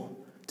people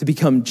to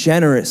become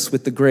generous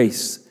with the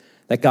grace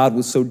that God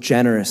was so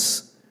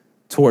generous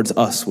towards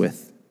us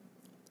with.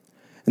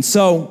 And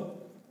so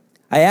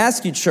I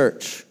ask you,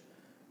 church,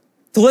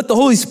 to let the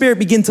Holy Spirit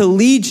begin to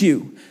lead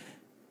you,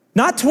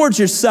 not towards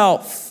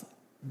yourself,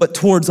 but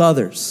towards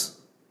others,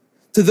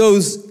 to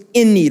those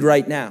in need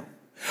right now.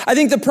 I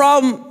think the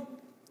problem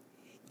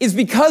is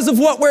because of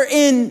what we're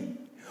in,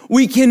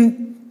 we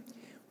can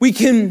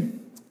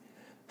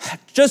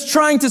just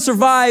trying to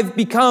survive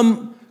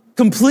become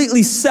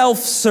completely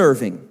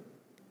self-serving.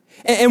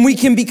 And we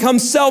can become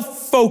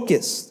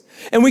self-focused.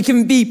 And we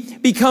can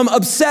become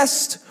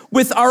obsessed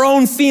with our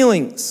own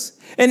feelings.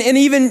 And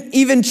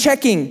even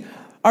checking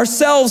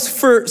ourselves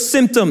for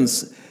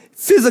symptoms,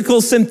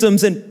 physical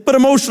symptoms, but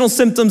emotional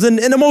symptoms and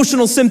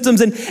emotional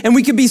symptoms. And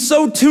we can be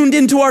so tuned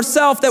into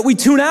ourselves that we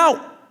tune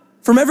out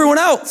from everyone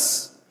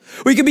else.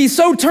 We can be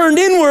so turned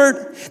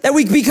inward that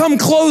we become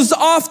closed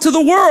off to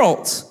the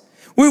world.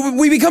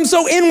 We become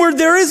so inward,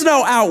 there is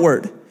no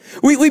outward.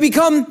 We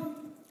become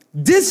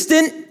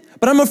distant,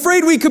 but I'm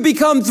afraid we could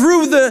become,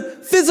 through the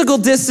physical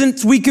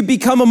distance, we could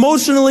become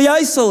emotionally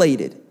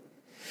isolated.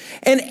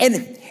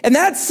 And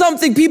that's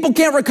something people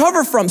can't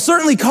recover from.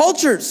 Certainly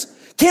cultures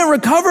can't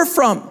recover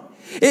from.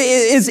 It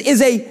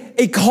is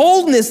a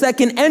coldness that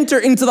can enter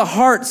into the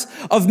hearts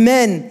of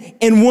men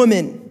and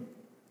women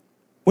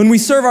when we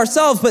serve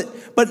ourselves.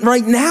 But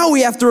right now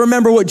we have to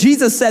remember what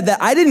Jesus said,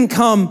 that I didn't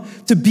come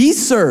to be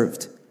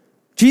served.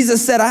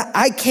 Jesus said,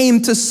 I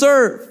came to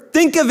serve.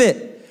 Think of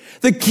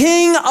it. The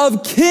King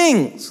of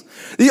Kings,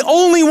 the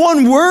only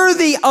one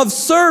worthy of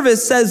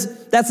service,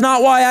 says, that's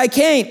not why I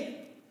came.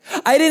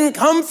 I didn't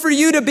come for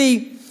you to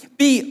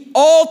be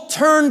all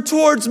turned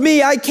towards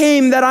me. I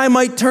came that I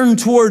might turn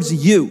towards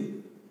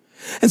you.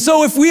 And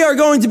so if we are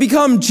going to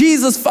become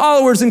Jesus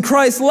followers and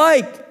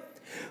Christ-like,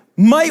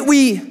 might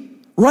we,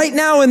 right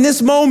now in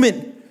this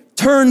moment,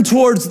 turn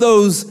towards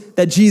those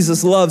that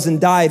Jesus loves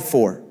and died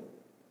for.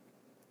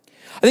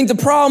 I think the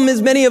problem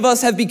is many of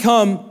us have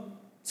become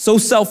so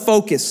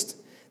self-focused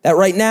that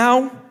right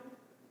now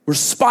we're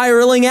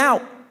spiraling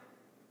out.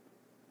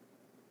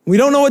 We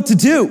don't know what to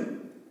do.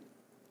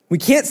 We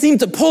can't seem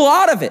to pull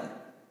out of it.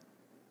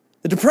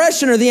 The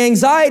depression or the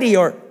anxiety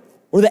or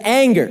the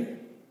anger.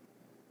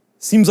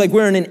 Seems like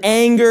we're in an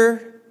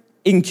anger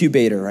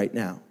incubator right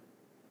now.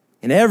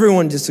 And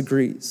everyone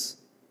disagrees.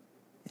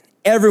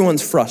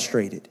 Everyone's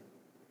frustrated.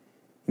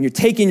 And you're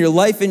taking your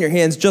life in your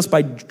hands just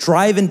by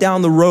driving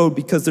down the road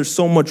because there's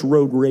so much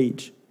road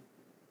rage.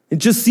 It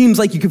just seems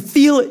like you can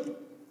feel it. You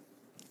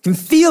can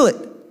feel it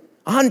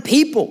on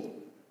people.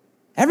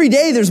 Every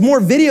day there's more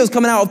videos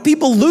coming out of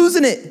people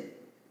losing it.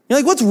 You're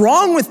like, what's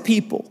wrong with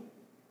people?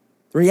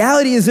 The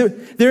reality is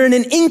they're in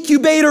an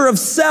incubator of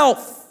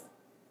self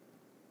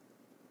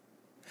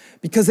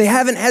because they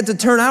haven't had to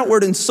turn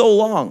outward in so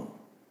long.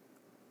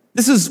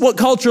 This is what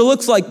culture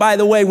looks like, by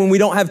the way, when we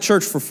don't have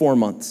church for 4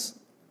 months.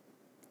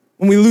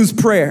 When we lose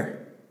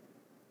prayer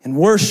and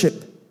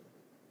worship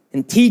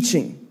and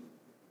teaching,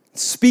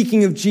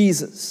 speaking of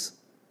Jesus.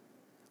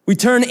 We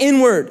turn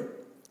inward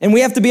and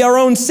we have to be our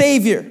own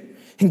savior.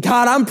 And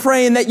God, I'm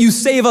praying that you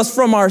save us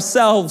from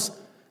ourselves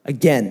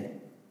again.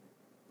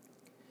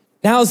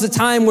 Now is the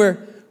time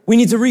where we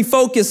need to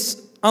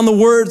refocus on the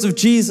words of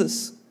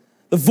Jesus,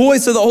 the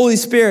voice of the Holy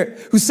Spirit,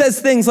 who says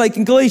things like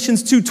in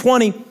Galatians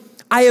 2:20,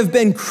 I have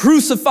been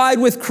crucified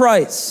with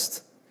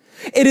Christ.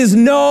 It is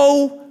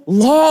no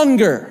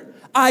longer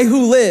I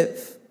who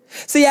live.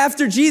 See,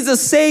 after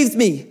Jesus saved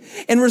me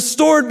and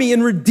restored me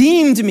and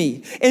redeemed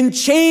me and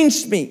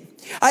changed me,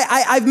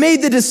 I've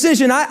made the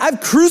decision.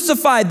 I've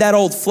crucified that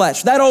old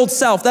flesh, that old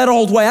self, that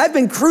old way. I've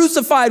been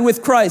crucified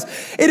with Christ.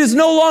 It is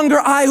no longer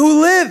I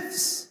who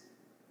lives.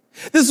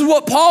 This is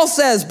what Paul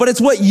says, but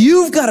it's what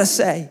you've got to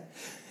say.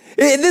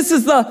 This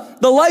is the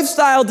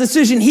lifestyle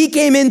decision he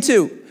came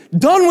into.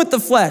 Done with the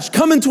flesh,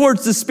 coming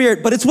towards the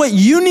Spirit, but it's what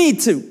you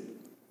need to.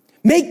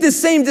 Make this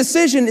same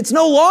decision. It's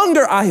no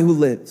longer I who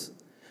lives,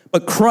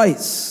 but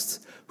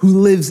Christ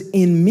who lives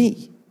in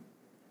me.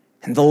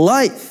 And the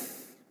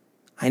life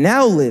I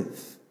now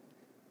live,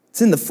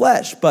 it's in the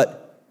flesh,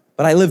 but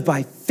I live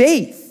by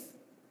faith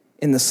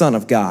in the Son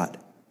of God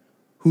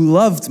who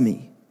loved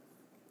me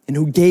and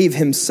who gave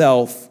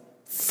himself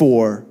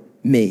for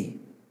me.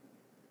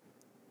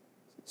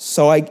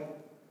 So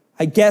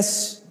I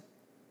guess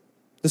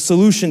the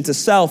solution to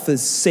self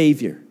is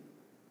Savior.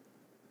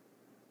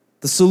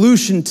 The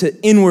solution to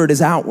inward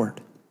is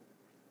outward.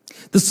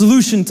 The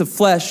solution to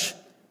flesh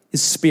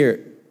is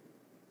Spirit.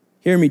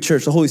 Hear me,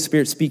 church. The Holy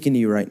Spirit's speaking to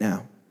you right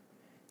now.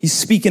 He's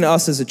speaking to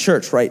us as a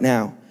church right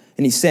now.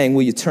 And he's saying,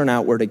 will you turn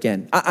outward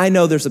again? I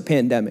know there's a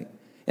pandemic.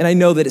 And I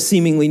know that it's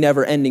seemingly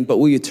never ending, but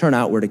will you turn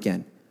outward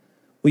again?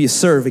 Will you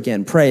serve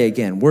again, pray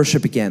again,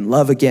 worship again,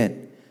 love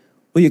again?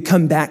 Will you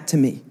come back to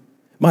me,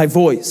 my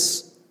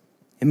voice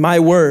and my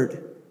word?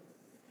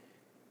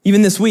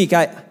 Even this week,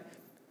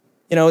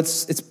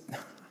 it's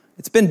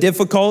been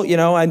difficult.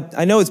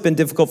 I know it's been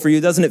difficult for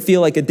you. Doesn't it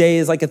feel like a day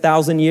is like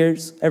 1,000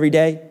 years every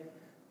day?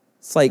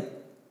 It's like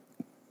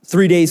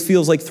 3 days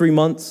feels like 3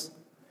 months.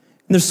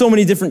 And there's so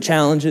many different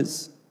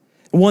challenges.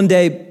 One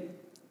day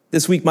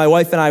this week, my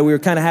wife and I, we were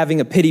kind of having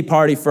a pity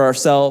party for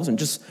ourselves and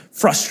just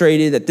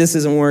frustrated that this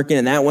isn't working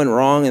and that went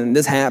wrong and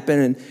this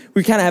happened. And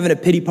we were kind of having a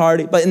pity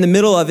party. But in the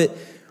middle of it,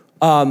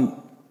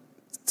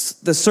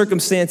 the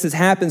circumstances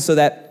happened so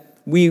that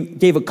we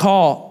gave a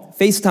call,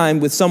 FaceTime,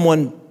 with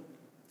someone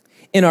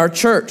in our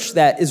church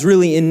that is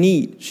really in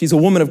need. She's a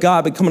woman of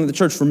God, been coming to the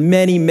church for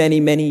many, many,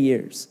 many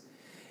years.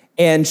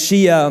 And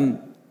she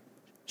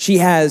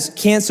has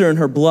cancer in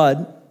her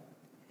blood,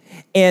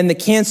 and the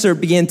cancer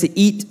began to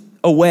eat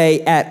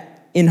away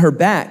in her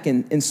back.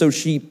 And so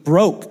she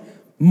broke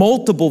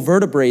multiple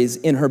vertebrae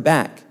in her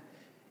back.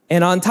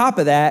 And on top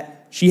of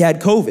that, she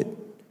had COVID.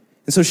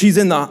 And so she's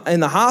in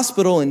the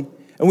hospital, and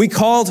we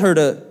called her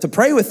to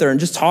pray with her and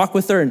just talk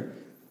with her.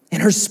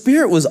 And her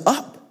spirit was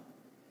up.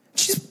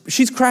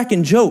 She's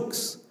cracking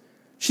jokes.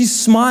 She's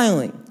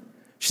smiling.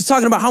 She's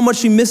talking about how much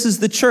she misses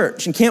the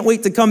church and can't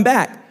wait to come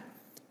back.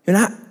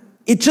 And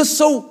it just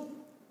so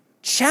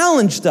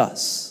challenged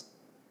us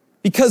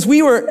because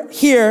we were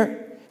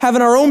here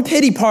having our own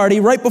pity party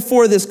right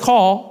before this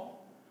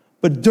call.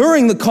 But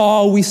during the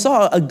call, we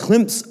saw a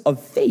glimpse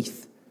of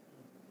faith.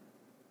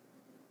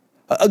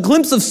 A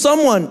glimpse of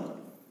someone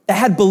that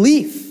had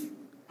belief.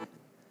 And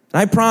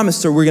I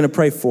promised her we're going to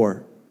pray for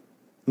her.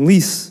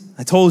 Elise,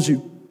 I told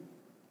you,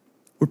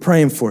 we're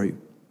praying for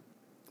you.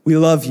 We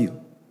love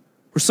you.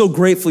 We're so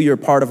grateful you're a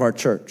part of our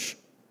church.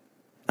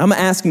 I'm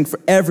asking for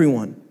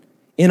everyone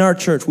in our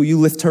church, will you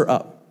lift her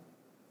up?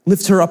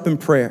 Lift her up in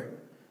prayer.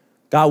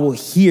 God will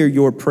hear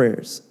your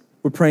prayers.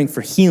 We're praying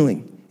for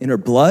healing in her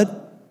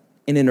blood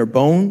and in her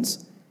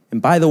bones.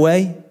 And by the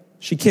way,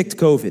 she kicked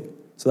COVID.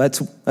 So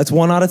that's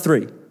 1 out of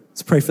 3.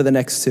 Let's pray for the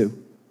next 2.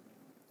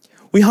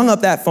 We hung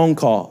up that phone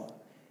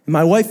call, and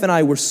my wife and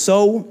I were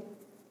so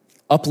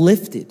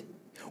uplifted.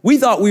 We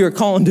thought we were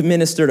calling to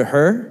minister to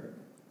her,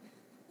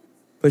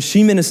 but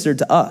she ministered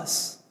to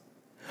us.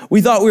 We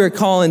thought we were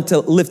calling to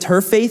lift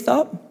her faith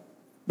up,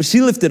 but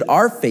she lifted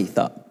our faith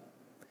up.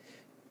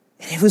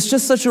 And it was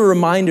just such a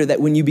reminder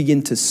that when you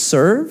begin to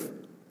serve,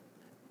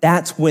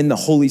 that's when the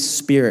Holy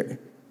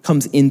Spirit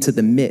comes into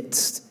the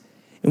midst.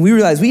 And we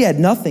realized we had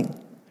nothing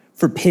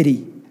to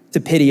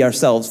pity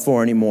ourselves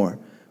for anymore.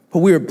 But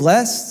we were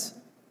blessed,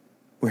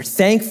 we were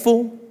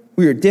thankful,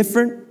 we were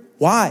different.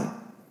 Why?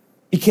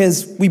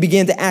 Because we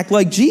began to act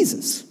like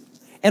Jesus.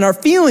 And our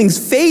feelings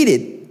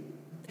faded.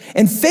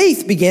 And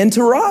faith began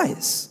to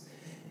rise.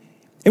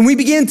 And we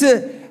began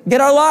to get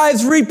our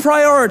lives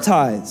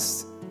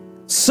reprioritized.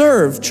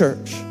 Serve,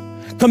 church.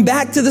 Come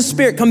back to the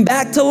Spirit. Come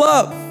back to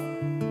love.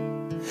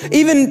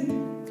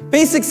 Even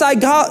basic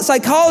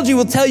psychology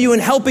will tell you in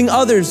helping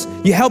others,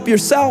 you help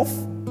yourself.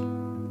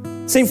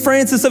 St.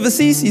 Francis of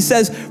Assisi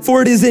says,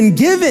 for it is in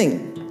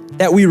giving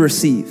that we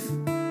receive.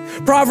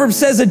 Proverbs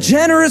says, a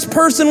generous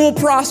person will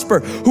prosper.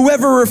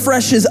 Whoever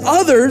refreshes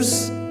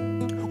others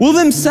will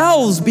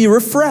themselves be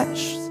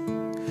refreshed.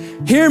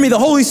 Hear me, the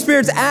Holy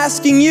Spirit's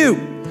asking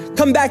you,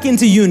 come back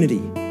into unity.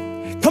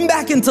 Come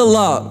back into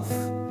love.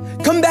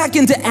 Come back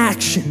into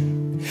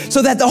action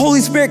so that the Holy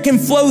Spirit can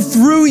flow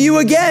through you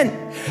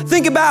again.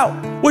 Think about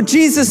what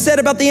Jesus said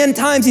about the end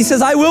times. He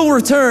says, I will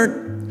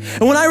return.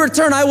 And when I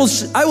return, I will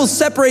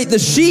separate the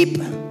sheep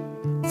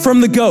from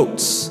the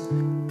goats.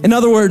 In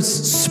other words,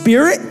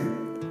 spirit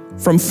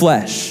from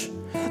flesh.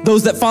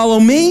 Those that follow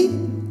me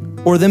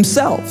or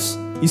themselves.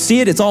 You see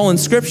it? It's all in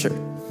Scripture.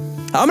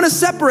 I'm going to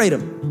separate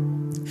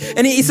them.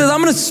 And he says,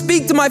 I'm going to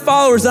speak to my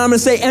followers and I'm going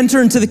to say,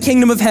 enter into the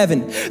kingdom of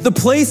heaven, the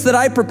place that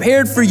I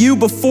prepared for you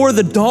before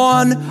the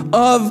dawn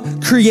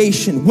of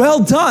creation.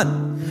 Well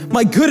done,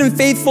 my good and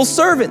faithful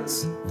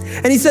servants.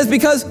 And he says,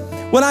 because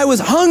when I was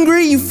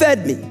hungry, you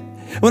fed me.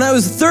 When I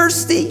was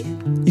thirsty,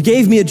 you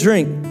gave me a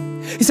drink.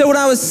 He said, when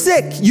I was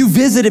sick, you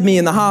visited me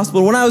in the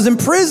hospital. When I was in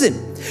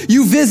prison,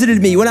 you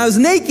visited me. When I was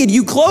naked,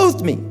 you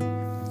clothed me.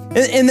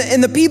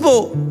 And the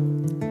people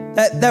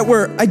that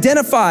were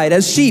identified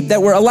as sheep,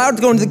 that were allowed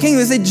to go into the kingdom,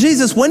 they said,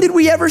 Jesus, when did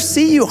we ever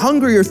see you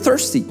hungry or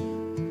thirsty?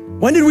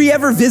 When did we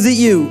ever visit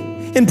you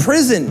in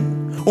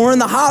prison or in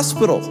the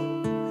hospital?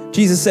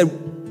 Jesus said,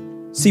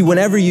 see,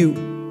 whenever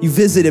you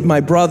visited my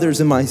brothers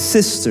and my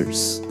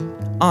sisters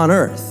on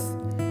earth,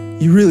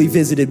 you really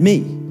visited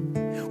me.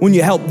 When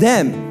you helped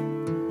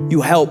them,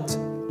 you helped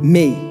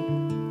me.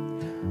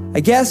 I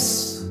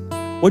guess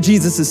what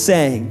Jesus is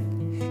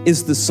saying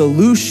is the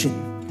solution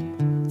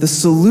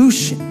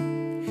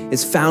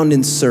is found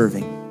in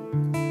serving.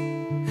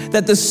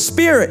 That the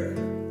Spirit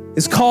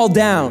is called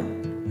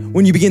down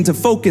when you begin to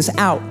focus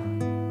out.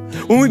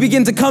 When we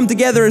begin to come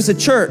together as a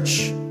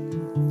church,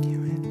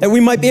 that we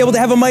might be able to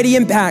have a mighty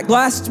impact. The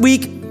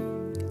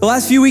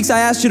last few weeks, I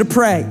asked you to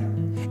pray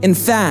and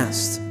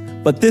fast.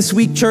 But this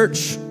week,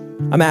 church,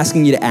 I'm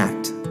asking you to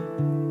act.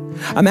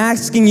 I'm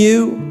asking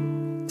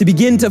you to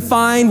begin to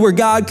find where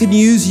God can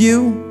use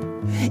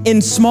you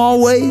in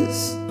small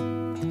ways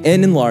and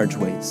in large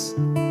ways.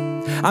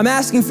 I'm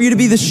asking for you to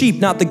be the sheep,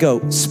 not the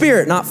goat,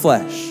 spirit, not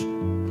flesh.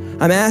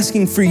 I'm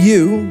asking for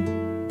you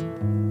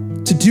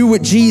to do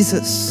what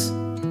Jesus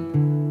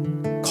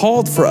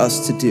called for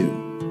us to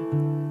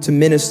do, to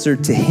minister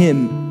to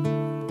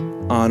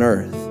him on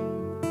earth.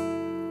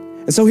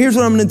 And so here's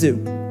what I'm gonna do.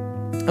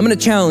 I'm gonna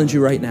challenge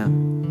you right now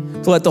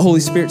to let the Holy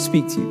Spirit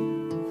speak to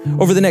you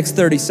over the next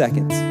 30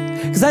 seconds.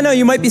 Because I know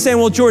you might be saying,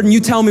 well, Jordan, you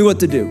tell me what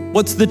to do.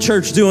 What's the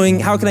church doing?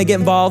 How can I get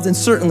involved? And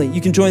certainly you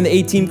can join the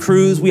A-Team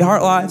Cruise, We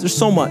Heart Lives, there's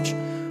so much.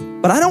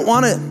 But I don't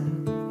wanna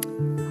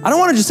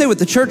just say what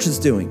the church is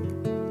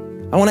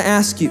doing. I wanna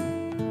ask you,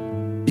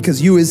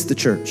 because you is the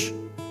church,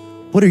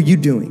 what are you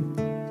doing?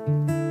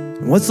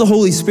 And what's the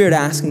Holy Spirit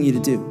asking you to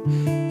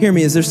do? Hear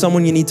me, is there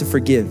someone you need to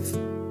forgive?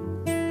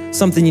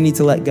 Something you need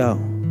to let go?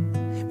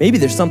 Maybe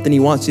there's something he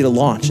wants you to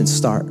launch and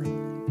start.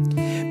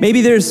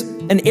 Maybe there's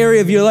an area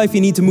of your life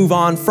you need to move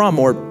on from,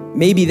 or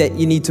maybe that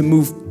you need to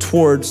move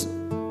towards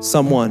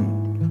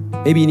someone.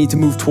 Maybe you need to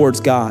move towards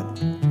God.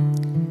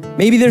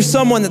 Maybe there's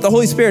someone that the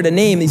Holy Spirit, a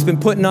name that he's been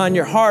putting on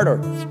your heart,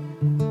 or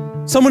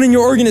someone in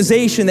your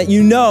organization that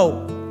you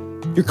know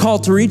you're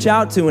called to reach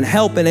out to and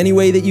help in any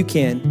way that you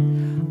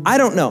can. I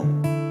don't know,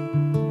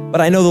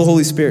 but I know the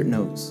Holy Spirit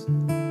knows.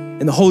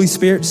 And the Holy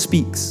Spirit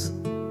speaks.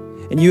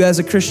 And you as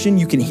a Christian,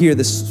 you can hear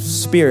the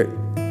Spirit,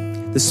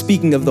 the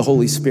speaking of the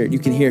Holy Spirit. You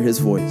can hear his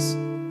voice.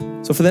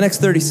 So for the next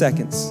 30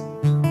 seconds,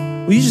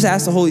 will you just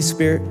ask the Holy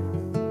Spirit,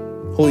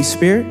 Holy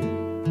Spirit,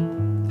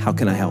 how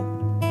can I help?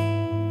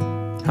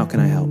 How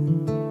can I help?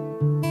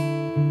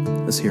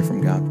 Let's hear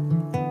from God.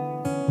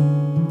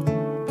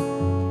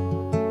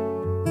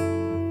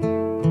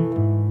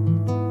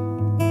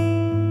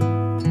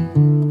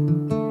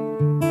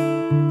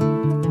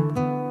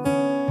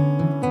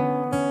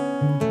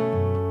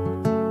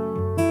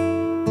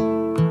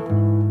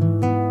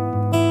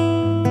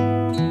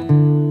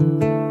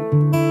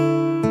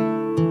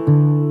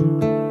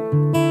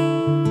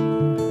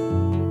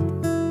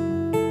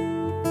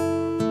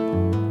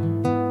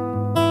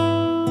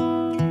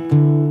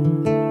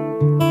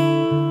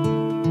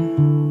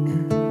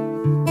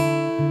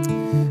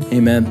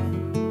 Amen.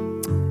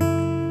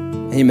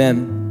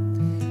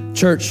 Amen.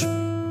 Church,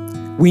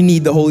 we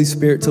need the Holy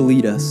Spirit to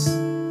lead us.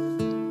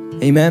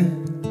 Amen.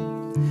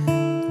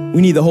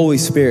 We need the Holy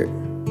Spirit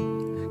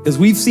because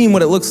we've seen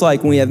what it looks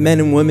like when we have men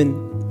and women,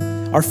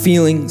 our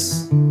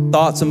feelings,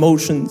 thoughts,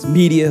 emotions,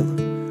 media.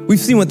 We've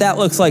seen what that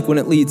looks like when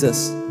it leads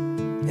us,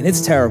 and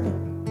it's terrible.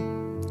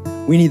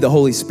 We need the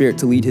Holy Spirit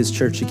to lead his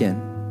church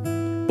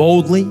again.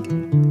 Boldly,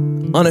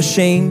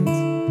 unashamed,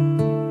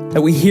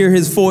 that we hear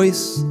his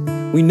voice,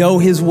 we know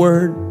his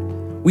word,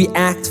 we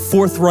act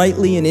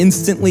forthrightly and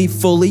instantly,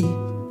 fully.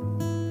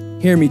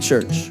 Hear me,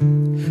 church.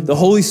 The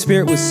Holy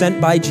Spirit was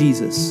sent by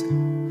Jesus,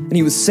 and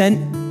he was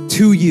sent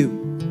to you.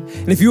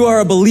 And if you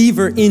are a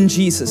believer in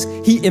Jesus,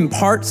 he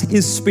imparts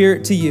his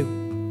Spirit to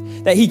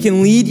you, that he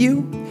can lead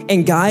you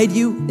and guide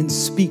you and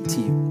speak to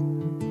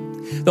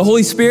you. The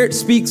Holy Spirit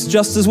speaks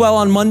just as well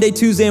on Monday,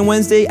 Tuesday, and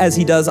Wednesday as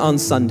he does on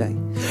Sunday.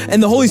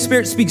 And the Holy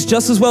Spirit speaks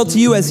just as well to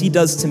you as he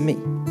does to me.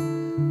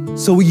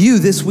 So will you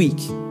this week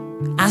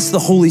ask the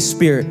Holy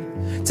Spirit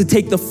to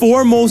take the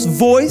foremost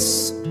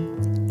voice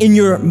in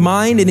your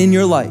mind and in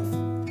your life?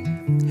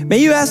 May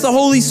you ask the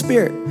Holy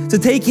Spirit to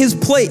take his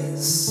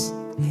place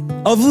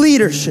of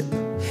leadership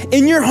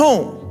in your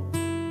home.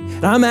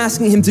 And I'm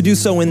asking him to do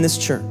so in this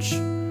church,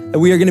 that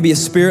we are going to be a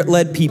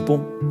Spirit-led people.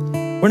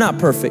 We're not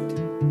perfect,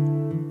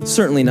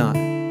 certainly not,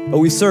 but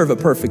we serve a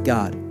perfect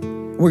God.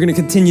 We're going to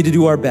continue to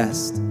do our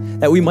best,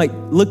 that we might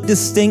look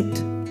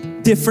distinct,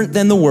 different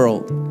than the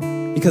world,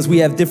 because we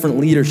have different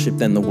leadership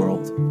than the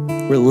world.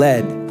 We're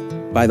led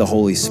by the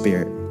Holy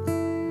Spirit.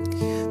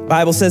 The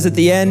Bible says at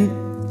the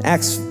end,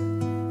 Acts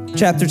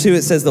chapter 2,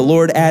 it says the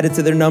Lord added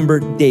to their number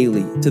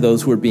daily to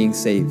those who are being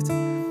saved.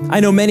 I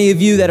know many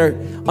of you that are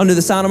under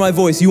the sound of my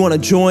voice, you want to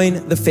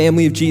join the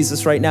family of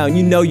Jesus right now, and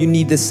you know you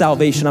need this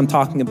salvation I'm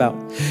talking about.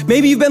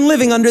 Maybe you've been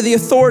living under the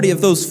authority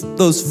of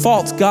those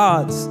false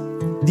gods,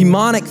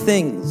 demonic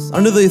things,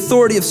 under the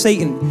authority of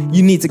Satan.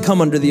 You need to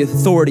come under the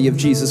authority of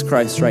Jesus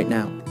Christ right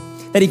now,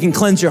 that he can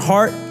cleanse your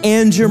heart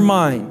and your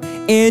mind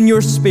and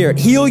your spirit,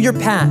 heal your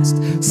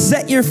past,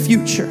 set your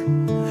future,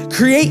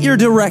 create your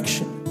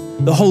direction.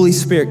 The Holy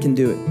Spirit can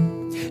do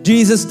it.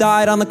 Jesus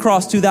died on the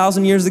cross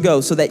 2,000 years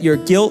ago so that your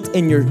guilt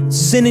and your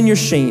sin and your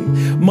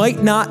shame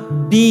might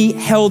not be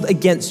held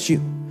against you,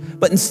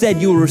 but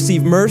instead you will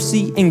receive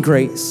mercy and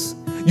grace.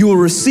 You will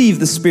receive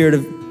the Spirit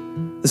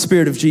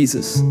of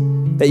Jesus,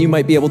 that you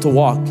might be able to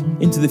walk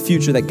into the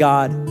future that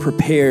God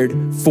prepared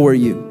for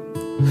you.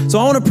 So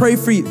I want to pray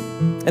for you,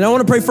 and I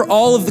want to pray for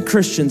all of the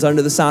Christians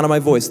under the sound of my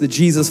voice, the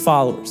Jesus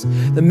followers,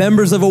 the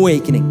members of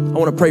Awakening. I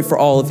want to pray for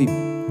all of you.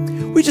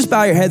 Will you just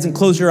bow your heads and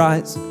close your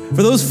eyes?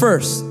 For those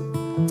first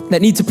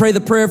that need to pray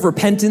the prayer of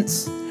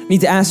repentance,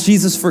 need to ask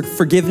Jesus for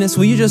forgiveness,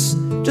 will you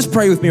just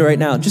pray with me right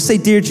now? Just say,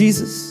 "Dear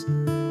Jesus,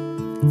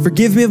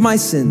 forgive me of my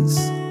sins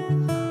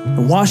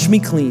and wash me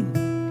clean.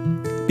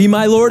 Be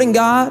my Lord and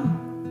God,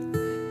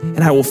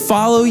 and I will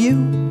follow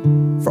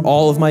you for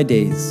all of my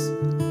days."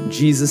 In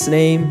Jesus'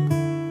 name,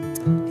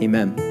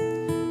 amen.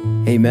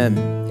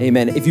 Amen.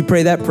 Amen. If you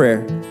pray that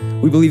prayer,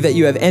 we believe that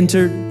you have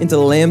entered into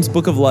the Lamb's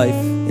Book of Life,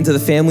 into the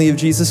family of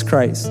Jesus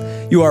Christ.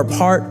 You are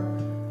part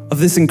of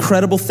this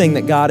incredible thing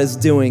that God is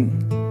doing.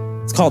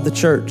 It's called the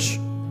church,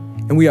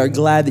 and we are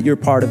glad that you're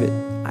part of it.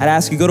 I'd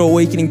ask you, go to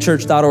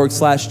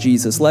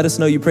awakeningchurch.org/Jesus. Let us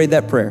know you prayed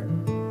that prayer.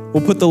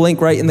 We'll put the link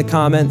right in the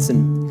comments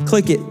and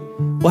click it.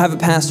 We'll have a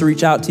pastor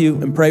reach out to you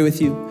and pray with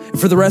you. And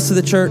for the rest of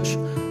the church,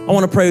 I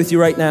want to pray with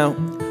you right now.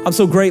 I'm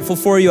so grateful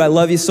for you. I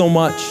love you so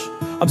much.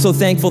 I'm so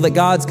thankful that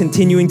God's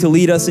continuing to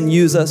lead us and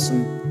use us.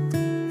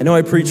 And I know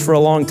I preached for a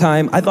long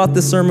time. I thought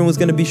this sermon was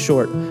going to be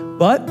short,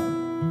 but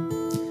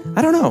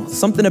I don't know.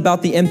 Something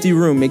about the empty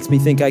room makes me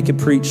think I could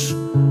preach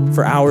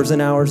for hours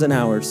and hours and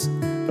hours.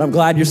 But I'm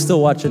glad you're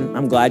still watching.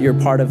 I'm glad you're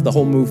a part of the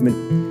whole movement.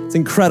 It's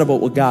incredible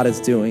what God is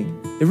doing.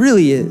 It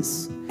really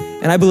is.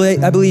 And I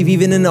believe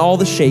even in all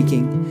the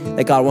shaking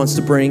that God wants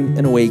to bring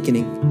an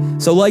awakening.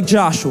 So like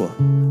Joshua,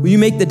 will you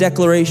make the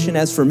declaration,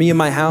 "As for me and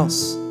my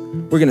house,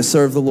 we're going to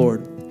serve the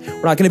Lord."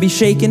 We're not going to be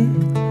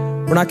shaken.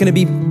 We're not going to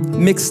be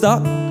mixed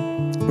up.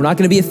 We're not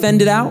going to be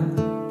offended out.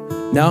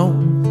 No,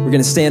 we're going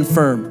to stand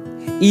firm.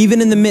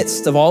 Even in the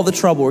midst of all the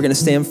trouble, we're going to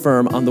stand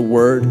firm on the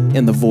word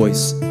and the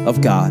voice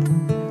of God.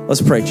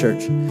 Let's pray,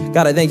 church.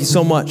 God, I thank you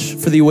so much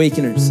for the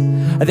awakeners.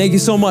 I thank you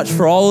so much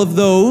for all of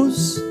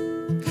those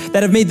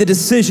that have made the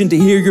decision to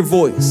hear your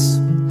voice,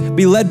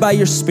 be led by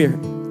your Spirit.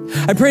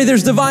 I pray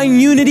there's divine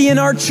unity in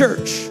our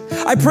church.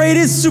 I pray it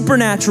is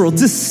supernatural,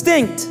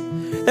 distinct,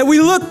 that we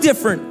look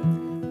different,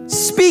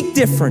 speak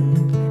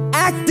different,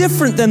 act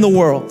different than the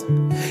world.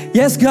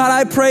 Yes, God,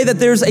 I pray that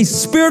there's a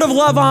spirit of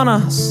love on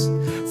us,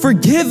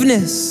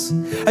 forgiveness.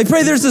 I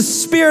pray there's a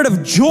spirit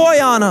of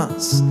joy on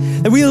us,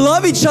 that we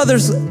love each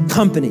other's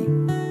company,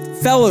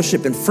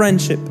 fellowship and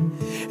friendship.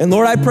 And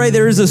Lord, I pray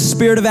there is a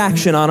spirit of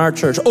action on our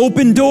church.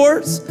 Open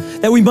doors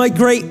that we might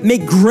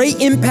make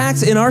great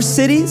impacts in our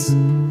cities,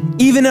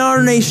 even in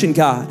our nation,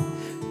 God.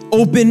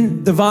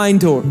 Open divine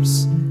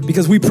doors,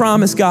 because we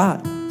promise,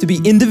 God, to be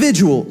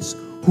individuals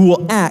who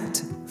will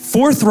act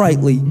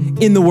forthrightly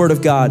in the Word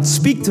of God.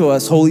 Speak to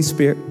us, Holy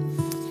Spirit.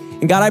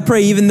 And God, I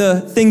pray even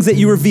the things that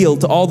you revealed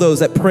to all those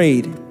that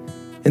prayed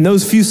in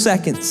those few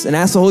seconds and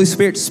asked the Holy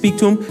Spirit to speak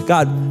to them,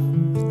 God,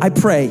 I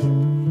pray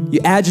you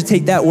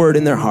agitate that word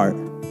in their heart.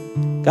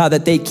 God,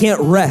 that they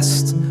can't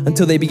rest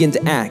until they begin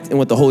to act in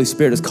what the Holy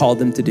Spirit has called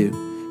them to do.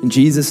 In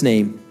Jesus'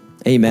 name,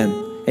 amen.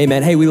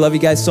 Amen. Hey, we love you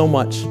guys so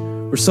much.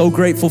 We're so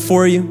grateful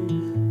for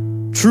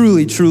you.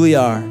 Truly, truly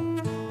are.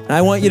 And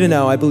I want you to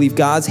know, I believe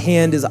God's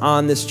hand is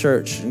on this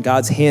church and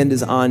God's hand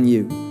is on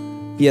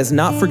you. He has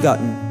not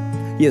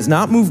forgotten. He has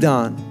not moved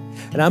on.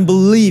 And I'm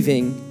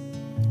believing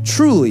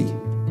truly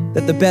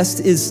that the best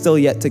is still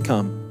yet to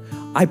come.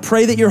 I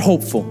pray that you're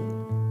hopeful.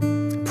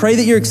 Pray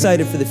that you're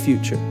excited for the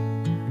future.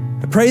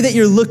 I pray that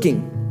you're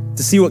looking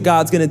to see what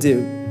God's going to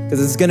do,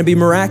 because it's going to be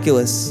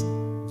miraculous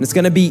and it's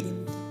going to be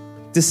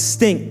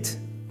distinct,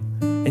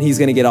 and he's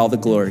going to get all the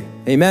glory.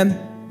 Amen.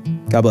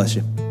 God bless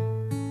you.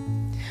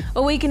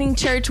 Awakening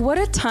Church, what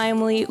a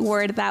timely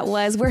word that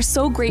was. We're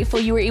so grateful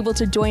you were able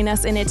to join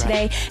us in it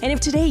today. And if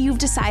today you've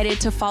decided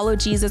to follow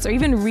Jesus or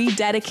even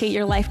rededicate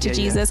your life to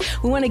Jesus,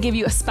 we want to give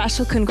you a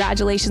special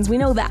congratulations. We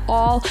know that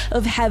all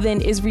of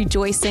heaven is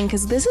rejoicing,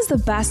 because this is the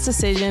best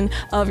decision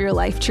of your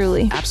life,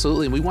 truly.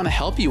 Absolutely. We want to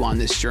help you on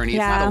this journey. It's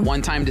not a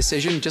one-time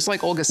decision. Just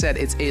like Olga said,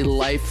 it's a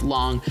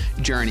lifelong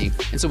journey.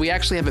 And so we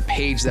actually have a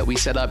page that we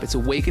set up. It's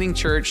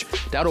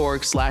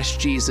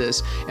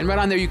awakeningchurch.org/Jesus. And right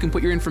on there, you can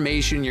put your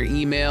information, your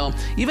email,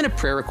 even even a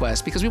prayer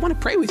request, because we want to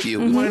pray with you.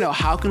 We want to know,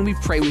 how can we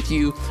pray with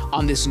you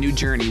on this new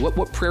journey?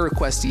 What prayer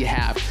requests do you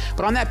have?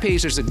 But on that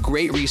page, there's a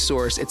great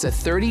resource. It's a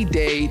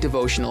 30-day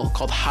devotional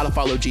called How to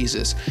Follow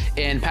Jesus.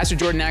 And Pastor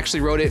Jordan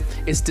actually wrote it.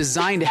 It's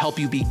designed to help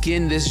you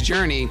begin this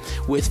journey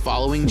with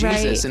following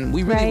Jesus. And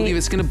we really believe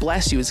it's going to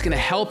bless you. It's going to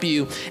help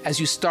you as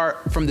you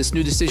start from this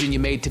new decision you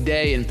made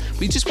today. And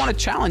we just want to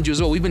challenge you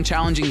as well. We've been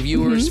challenging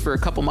viewers for a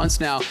couple months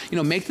now. You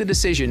know, make the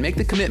decision, make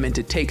the commitment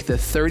to take the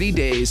 30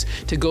 days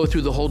to go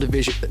through the whole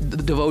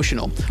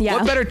devotional.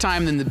 What better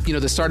time than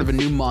the start of a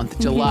new month,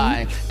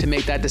 July, to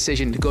make that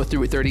decision to go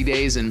through it 30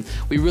 days. And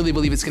we really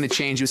believe it's going to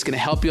change you. It's going to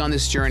help you on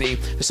this journey.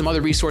 There's some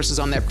other resources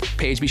on that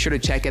page. Be sure to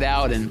check it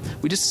out. And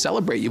we just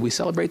celebrate you. We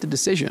celebrate the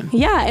decision.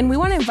 Yeah, and we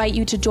want to invite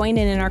you to join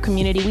in our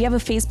community. We have a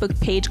Facebook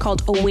page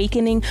called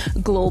Awakening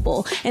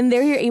Global. And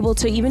there you're able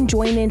to even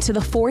join into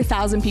the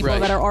 4,000 people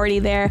that are already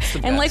there.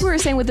 And like we were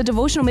saying with the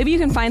devotional, maybe you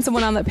can find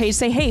someone on that page,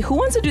 say, hey, who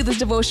wants to do this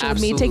devotional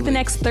with me? Take the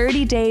next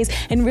 30 days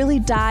and really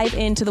dive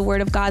into the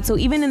Word of God. So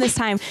even in this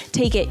time,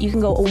 take it. You can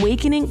go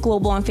Awakening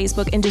Global on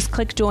Facebook and just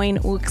click join.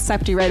 We'll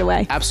accept you right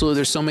away. Absolutely.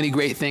 There's so many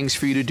great things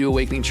for you to do,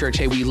 Awakening Church.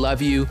 Hey, we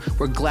love you.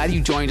 We're glad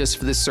you joined us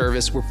for this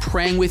service. We're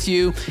praying with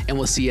you, and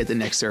we'll see you at the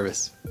next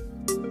service.